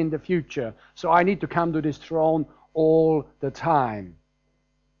grace in the future. So I need to come to this throne all the time.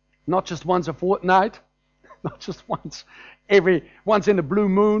 Not just once a fortnight, not just once in a blue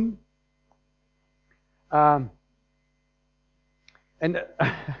moon. And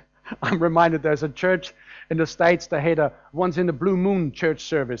I'm reminded there's a church in the States that had a once in a blue moon church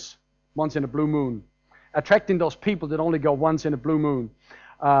service. Once in a blue moon. Attracting those people that only go once in a blue moon.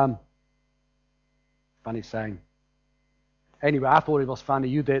 Funny saying. Anyway, I thought it was funny.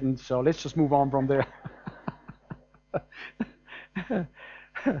 You didn't. So let's just move on from there.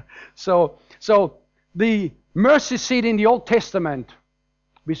 So the mercy seat in the Old Testament,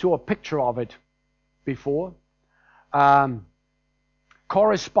 we saw a picture of it before,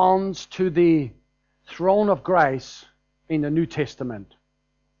 corresponds to the throne of grace in the New Testament.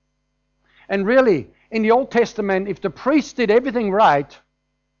 And really, in the Old Testament, if the priest did everything right,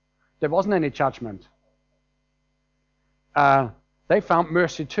 there wasn't any judgment. They found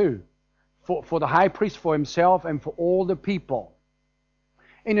mercy too, for the high priest, for himself, and for all the people.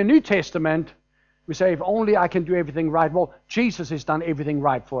 In the New Testament, we say, if only I can do everything right. Well, Jesus has done everything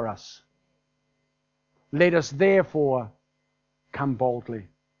right for us. Let us therefore come boldly.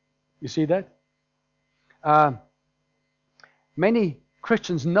 You see that? Many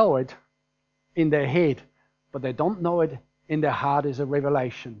Christians know it in their head, but they don't know it in their heart as a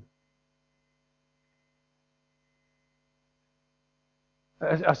revelation.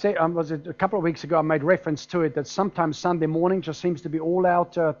 I say, was it a couple of weeks ago, I made reference to it, that sometimes Sunday morning just seems to be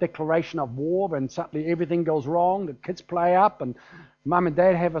all-out declaration of war, and suddenly everything goes wrong, the kids play up, and Mum and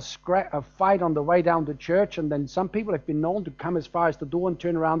Dad have a fight on the way down to church, and then some people have been known to come as far as the door and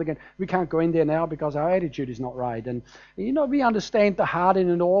turn around again. We can't go in there now because our attitude is not right. And, we understand the heart in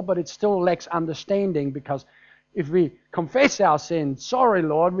it all, but it still lacks understanding, because if we confess our sins, sorry,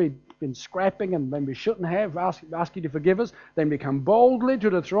 Lord, we've been scrapping, and when we shouldn't have, ask you to forgive us, then we come boldly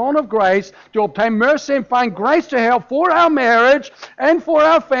to the throne of grace to obtain mercy and find grace to help for our marriage and for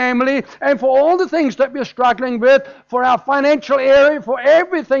our family and for all the things that we're struggling with, for our financial area, for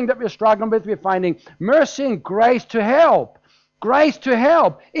everything that we're struggling with. We're finding mercy and grace to help. Grace to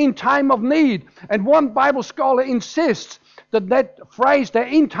help in time of need. And one Bible scholar insists that phrase there,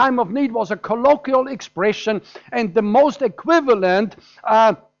 in time of need, was a colloquial expression, and the most equivalent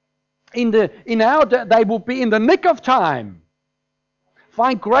in our day would be in the nick of time.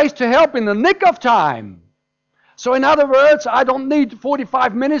 Find grace to help in the nick of time. So in other words, I don't need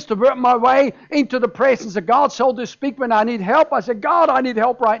 45 minutes to work my way into the presence of God, so to speak. When I need help, I say, God, I need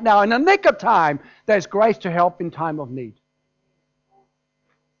help right now. In the nick of time, there's grace to help in time of need.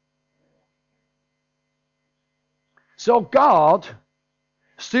 So God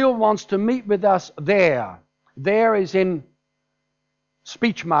still wants to meet with us there. There is in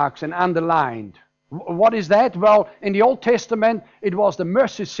speech marks and underlined. What is that? Well, in the Old Testament, it was the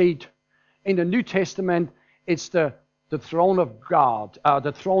mercy seat. In the New Testament, it's the throne of God,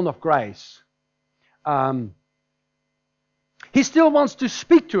 the throne of grace. He still wants to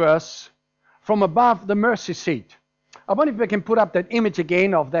speak to us from above the mercy seat. I wonder if we can put up that image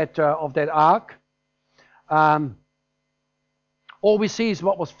again of that ark. All we see is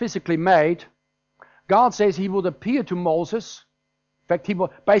what was physically made. God says he would appear to Moses. In fact, he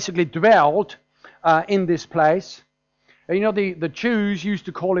basically dwelled in this place. And the Jews used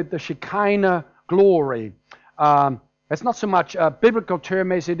to call it the Shekinah glory. It's not so much a biblical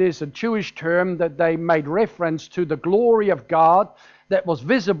term as it is a Jewish term, that they made reference to the glory of God that was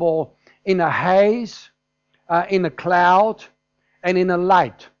visible in a haze, in a cloud, and in a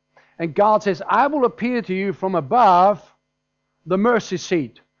light. And God says, I will appear to you from above the mercy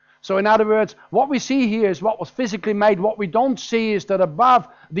seat. So in other words, what we see here is what was physically made. What we don't see is that above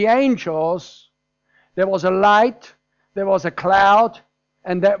the angels, there was a light, there was a cloud,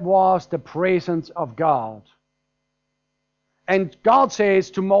 and that was the presence of God. And God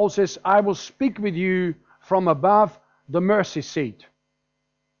says to Moses, I will speak with you from above the mercy seat.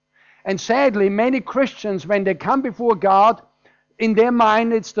 And sadly, many Christians, when they come before God, in their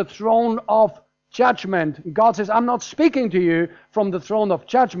mind it's the throne of judgment. God says, I'm not speaking to you from the throne of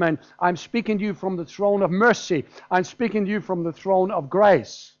judgment. I'm speaking to you from the throne of mercy. I'm speaking to you from the throne of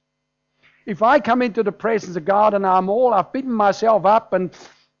grace. If I come into the presence of God and I've beaten myself up and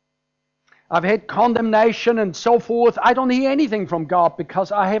I've had condemnation and so forth, I don't hear anything from God,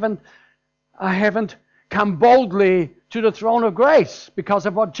 because I haven't come boldly to the throne of grace because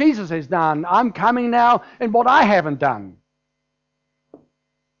of what Jesus has done. I'm coming now in what I haven't done.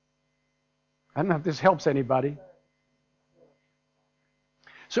 I don't know if this helps anybody.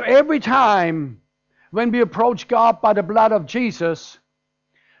 So every time when we approach God by the blood of Jesus,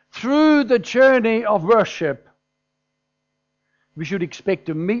 through the journey of worship, we should expect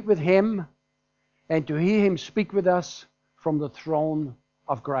to meet with Him and to hear Him speak with us from the throne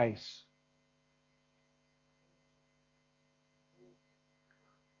of grace.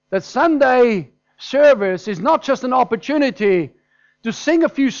 That Sunday service is not just an opportunity to sing a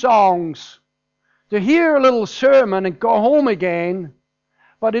few songs, to hear a little sermon and go home again,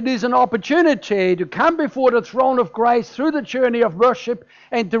 but it is an opportunity to come before the throne of grace through the journey of worship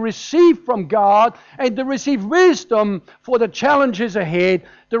and to receive from God and to receive wisdom for the challenges ahead,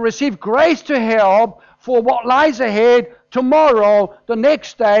 to receive grace to help for what lies ahead tomorrow, the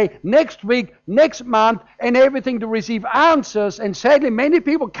next day, next week, next month, and everything, to receive answers. And sadly, many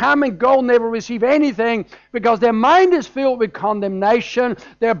people come and go, never receive anything because their mind is filled with condemnation.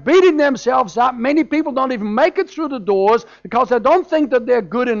 They're beating themselves up. Many people don't even make it through the doors because they don't think that they're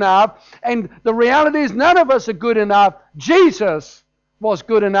good enough. And the reality is none of us are good enough. Jesus was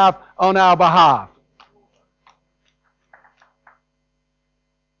good enough on our behalf.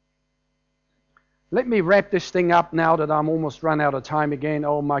 Let me wrap this thing up now that I'm almost run out of time again.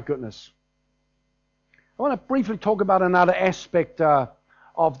 Oh my goodness. I want to briefly talk about another aspect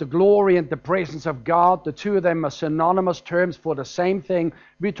of the glory and the presence of God. The two of them are synonymous terms for the same thing.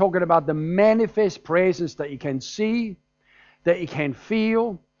 We're talking about the manifest presence that you can see, that you can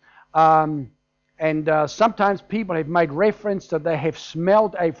feel. Sometimes people have made reference that they have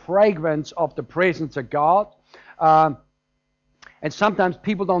smelled a fragrance of the presence of God. And sometimes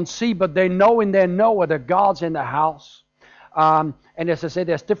people don't see, but they know in their knower that God's in the house. And as I said,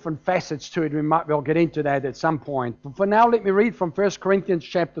 there's different facets to it. We might well get into that at some point. But for now, let me read from 1 Corinthians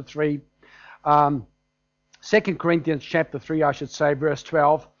chapter 3. 2 Corinthians chapter 3, I should say, verse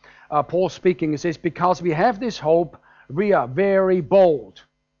 12. Paul speaking, he says, because we have this hope, we are very bold.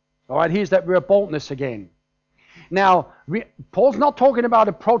 All right, here's that word boldness again. Now, Paul's not talking about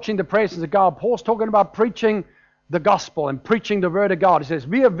approaching the presence of God. Paul's talking about preaching the gospel and preaching the word of God. He says,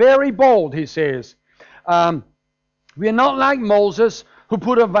 we are very bold, he says. We are not like Moses, who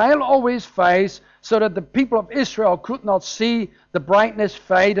put a veil over his face so that the people of Israel could not see the brightness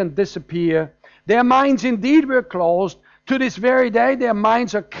fade and disappear. Their minds indeed were closed. To this very day, their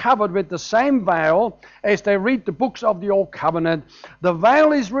minds are covered with the same veil as they read the books of the Old Covenant. The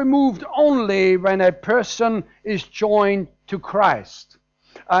veil is removed only when a person is joined to Christ.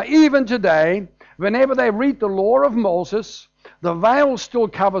 Even today, whenever they read the law of Moses, the veil still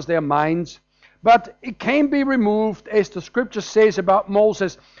covers their minds, but it can be removed, as the scripture says about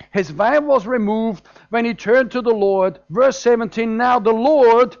Moses. His veil was removed when he turned to the Lord. Verse 17, now the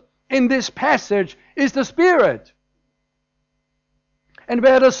Lord in this passage is the Spirit. And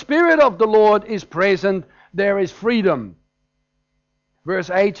where the Spirit of the Lord is present, there is freedom. Verse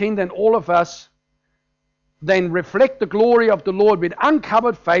 18, then all of us then reflect the glory of the Lord with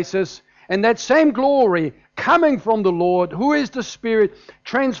uncovered faces, and that same glory coming from the Lord, who is the Spirit,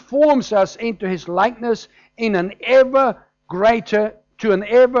 transforms us into His likeness in an ever greater degree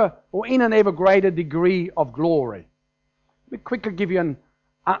of glory. Let me quickly give you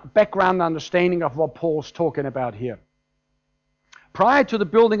a background understanding of what Paul's talking about here. Prior to the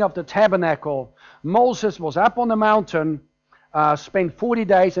building of the tabernacle, Moses was up on the mountain, spent 40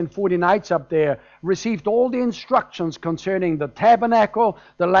 days and 40 nights up there, received all the instructions concerning the tabernacle,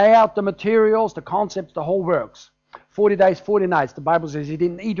 the layout, the materials, the concepts, the whole works. 40 days, 40 nights. The Bible says he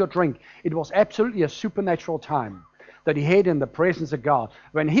didn't eat or drink. It was absolutely a supernatural time that he had in the presence of God.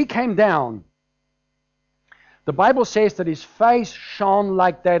 When he came down, the Bible says that his face shone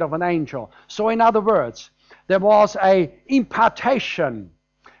like that of an angel. So in other words, there was an impartation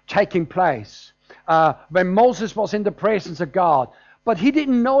taking place when Moses was in the presence of God. But he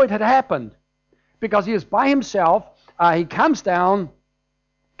didn't know it had happened because he was by himself. He comes down,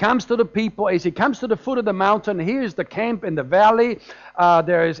 comes to the people. As he comes to the foot of the mountain, here is the camp in the valley.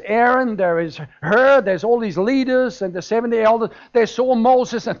 There is Aaron, there is Hur, there's all these leaders and the 70 elders. They saw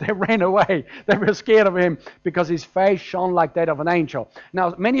Moses and they ran away. They were scared of him because his face shone like that of an angel.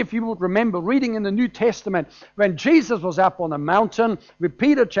 Now, many of you would remember reading in the New Testament when Jesus was up on a mountain with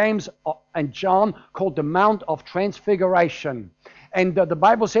Peter, James, and John, called the Mount of Transfiguration. And the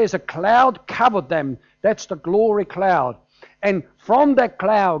Bible says a cloud covered them. That's the glory cloud. And from that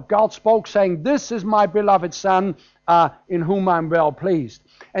cloud, God spoke saying, this is my beloved Son, in whom I'm well pleased.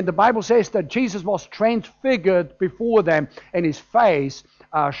 And the Bible says that Jesus was transfigured before them, and his face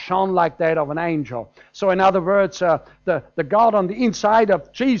shone like that of an angel. So in other words, the God on the inside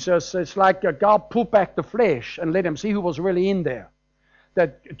of Jesus is like God pulled back the flesh and let him see who was really in there.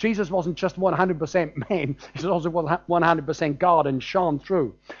 That Jesus wasn't just 100% man, he was also 100% God and shone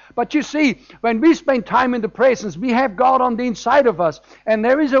through. But you see, when we spend time in the presence, we have God on the inside of us, and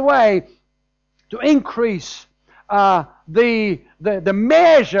there is a way to increase the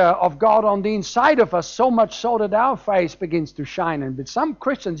measure of God on the inside of us, so much so that our face begins to shine. And with some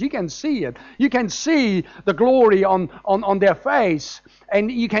Christians, you can see it. You can see the glory on their face.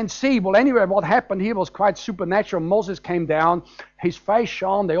 And you can see, well, anyway, what happened here was quite supernatural. Moses came down, his face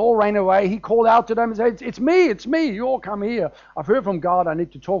shone, they all ran away. He called out to them and said, it's me, you all come here. I've heard from God, I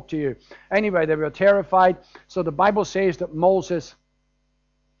need to talk to you. Anyway, they were terrified. So the Bible says that Moses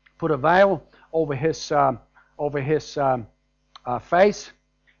put a veil over his face.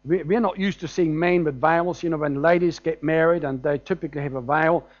 We're not used to seeing men with veils. You know, when ladies get married and they typically have a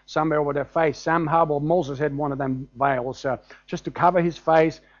veil somewhere over their face somehow. Well, Moses had one of them veils just to cover his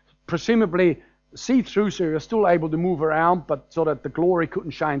face, presumably see-through, so he was still able to move around, but so that the glory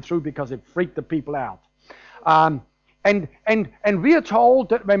couldn't shine through because it freaked the people out. And we are told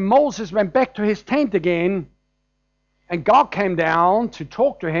that when Moses went back to his tent again, and God came down to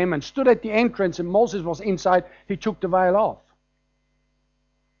talk to him and stood at the entrance, and Moses was inside, he took the veil off.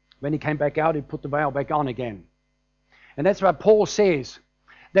 When he came back out, he put the veil back on again. And that's why Paul says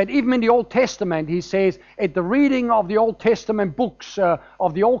that even in the Old Testament, he says, at the reading of the Old Testament books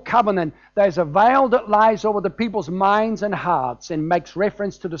of the Old Covenant, there's a veil that lies over the people's minds and hearts and makes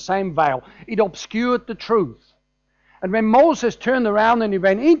reference to the same veil. It obscured the truth. And when Moses turned around and he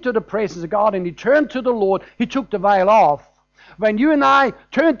went into the presence of God and he turned to the Lord, he took the veil off. When you and I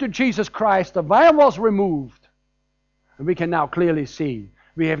turned to Jesus Christ, the veil was removed. And we can now clearly see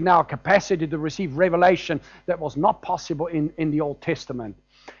We have now a capacity to receive revelation that was not possible in the Old Testament.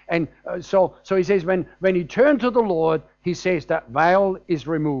 And so he says, when you turn to the Lord, he says that veil is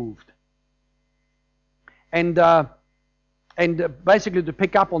removed. And basically to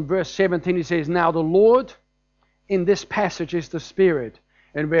pick up on verse 17, he says, now the Lord in this passage is the Spirit.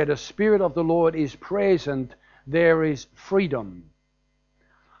 And where the Spirit of the Lord is present, there is freedom.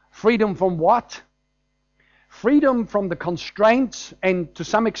 Freedom from what? Freedom from the constraints and to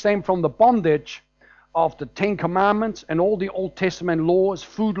some extent from the bondage of the Ten Commandments and all the Old Testament laws,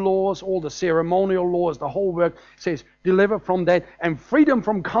 food laws, all the ceremonial laws, the whole work says deliver from that, and freedom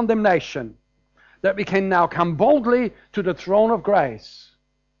from condemnation, that we can now come boldly to the throne of grace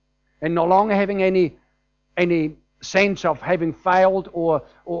and no longer having any sense of having failed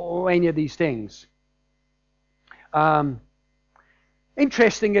or any of these things.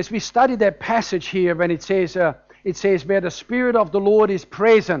 Interesting as we study that passage here when it says where the Spirit of the Lord is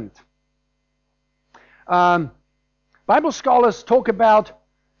present. Bible scholars talk about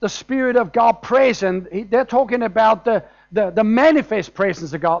the Spirit of God present. They're talking about the manifest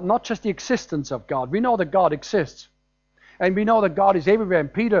presence of God, not just the existence of God. We know that God exists. And we know that God is everywhere.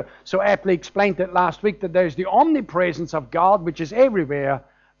 And Peter so aptly explained that last week, that there is the omnipresence of God, which is everywhere,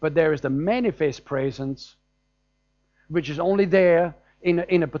 but there is the manifest presence, which is only there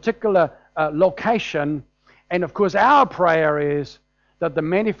in a particular location. And of course, our prayer is that the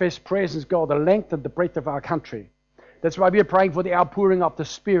manifest presence go the length and the breadth of our country. That's why we are praying for the outpouring of the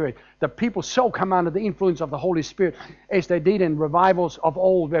Spirit, that people so come under the influence of the Holy Spirit as they did in revivals of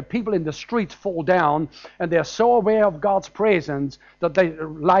old, where people in the streets fall down and they're so aware of God's presence that they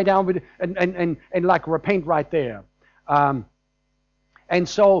lie down with and like repent right there. And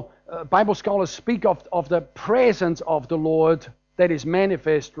so Bible scholars speak of the presence of the Lord that is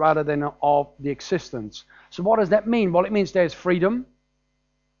manifest rather than of the existence. So what does that mean? Well, it means there's freedom.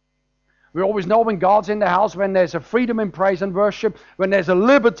 We always know when God's in the house, when there's a freedom in praise and worship, when there's a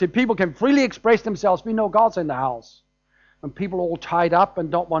liberty, people can freely express themselves. We know God's in the house. When people are all tied up and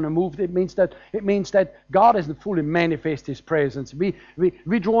don't want to move, it means that God doesn't fully manifest His presence. We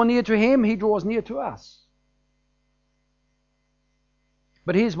draw near to Him, He draws near to us.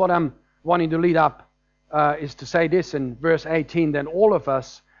 But here's what I'm wanting to lead up, is to say this in verse 18, then all of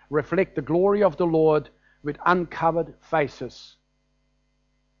us reflect the glory of the Lord with uncovered faces.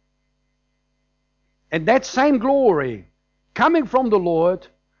 And that same glory coming from the Lord,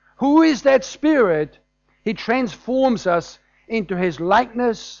 who is that Spirit, He transforms us into His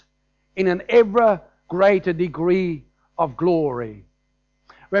likeness in an ever greater degree of glory.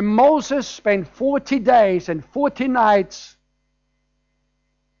 When Moses spent 40 days and 40 nights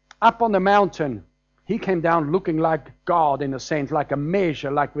up on the mountain, he came down looking like God in a sense, like a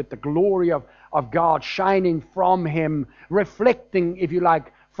measure, like with the glory of God shining from Him, reflecting, if you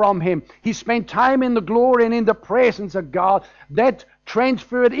like, from Him. He spent time in the glory and in the presence of God. That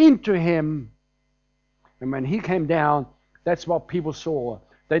transferred into Him. And when He came down, that's what people saw.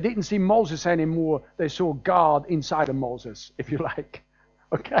 They didn't see Moses anymore. They saw God inside of Moses, if you like.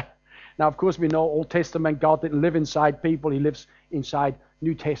 Okay? Now, of course, we know Old Testament, God didn't live inside people. He lives inside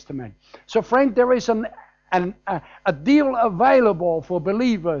New Testament. So, friend, there is a deal available for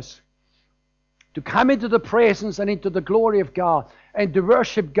believers to come into the presence and into the glory of God and to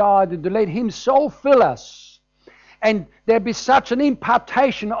worship God and to let Him so fill us. And there be such an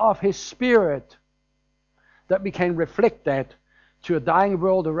impartation of His Spirit that we can reflect that to a dying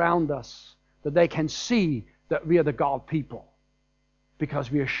world around us, that they can see that we are the God people.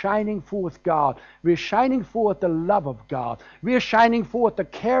 Because we are shining forth God. We are shining forth the love of God. We are shining forth the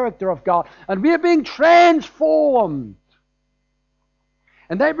character of God. And we are being transformed.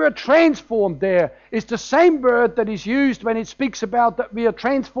 And that word transformed there is the same word that is used when it speaks about that we are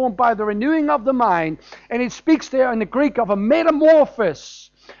transformed by the renewing of the mind. And it speaks there in the Greek of a metamorphosis,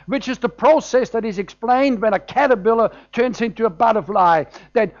 which is the process that is explained when a caterpillar turns into a butterfly.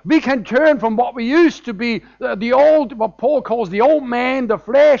 That we can turn from what we used to be, the old, what Paul calls the old man, the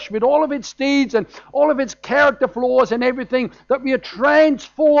flesh, with all of its deeds and all of its character flaws and everything, that we are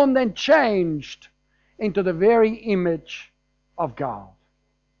transformed and changed into the very image of God.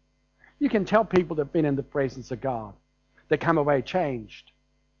 You can tell people that have been in the presence of God. They come away changed.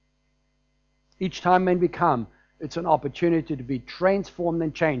 Each time when we come, it's an opportunity to be transformed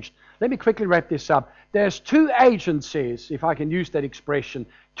and changed. Let me quickly wrap this up. There's two agencies, if I can use that expression,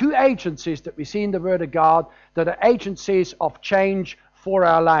 two agencies that we see in the Word of God that are agencies of change for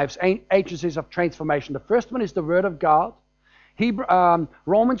our lives, agencies of transformation. The first one is the Word of God.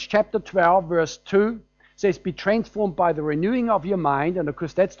 Romans chapter 12, verse 2 says, be transformed by the renewing of your mind. And of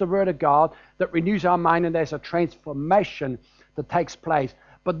course, that's the word of God that renews our mind, and there's a transformation that takes place.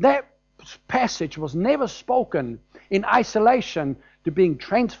 But that passage was never spoken in isolation to being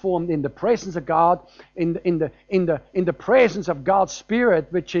transformed in the presence of God, in the presence of God's Spirit,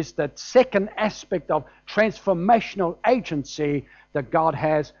 which is that second aspect of transformational agency that God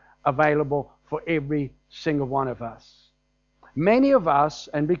has available for every single one of us. Many of us,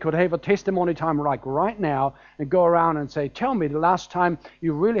 and we could have a testimony time like right now and go around and say, tell me the last time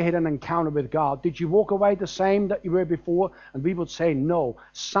you really had an encounter with God. Did you walk away the same that you were before? And we would say, no,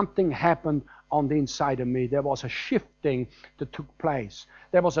 something happened on the inside of me. There was a shifting that took place.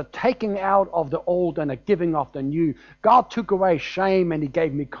 There was a taking out of the old and a giving of the new. God took away shame and He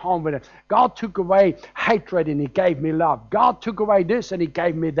gave me confidence. God took away hatred and He gave me love. God took away this and He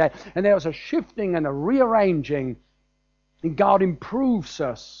gave me that. And there was a shifting and a rearranging. And God improves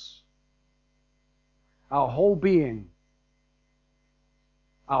us. Our whole being,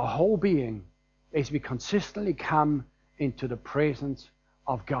 as we consistently come into the presence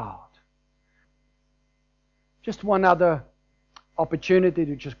of God. Just one other opportunity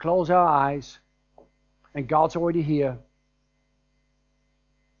to just close our eyes, and God's already here.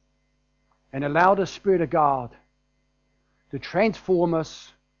 And allow the Spirit of God to transform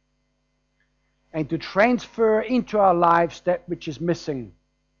us and to transfer into our lives that which is missing.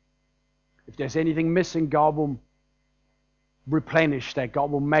 If there's anything missing, God will replenish that.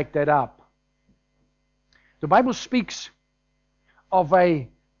 God will make that up. The Bible speaks of a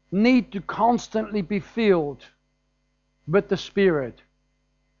need to constantly be filled with the Spirit.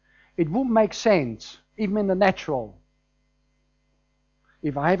 It wouldn't make sense, even in the natural.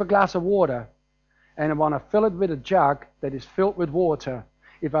 If I have a glass of water and I want to fill it with a jug that is filled with water,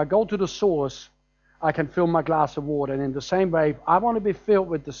 if I go to the source, I can fill my glass of water. And in the same way, if I want to be filled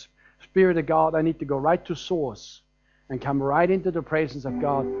with the Spirit of God, I need to go right to source and come right into the presence of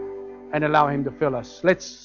God and allow Him to fill us. Let's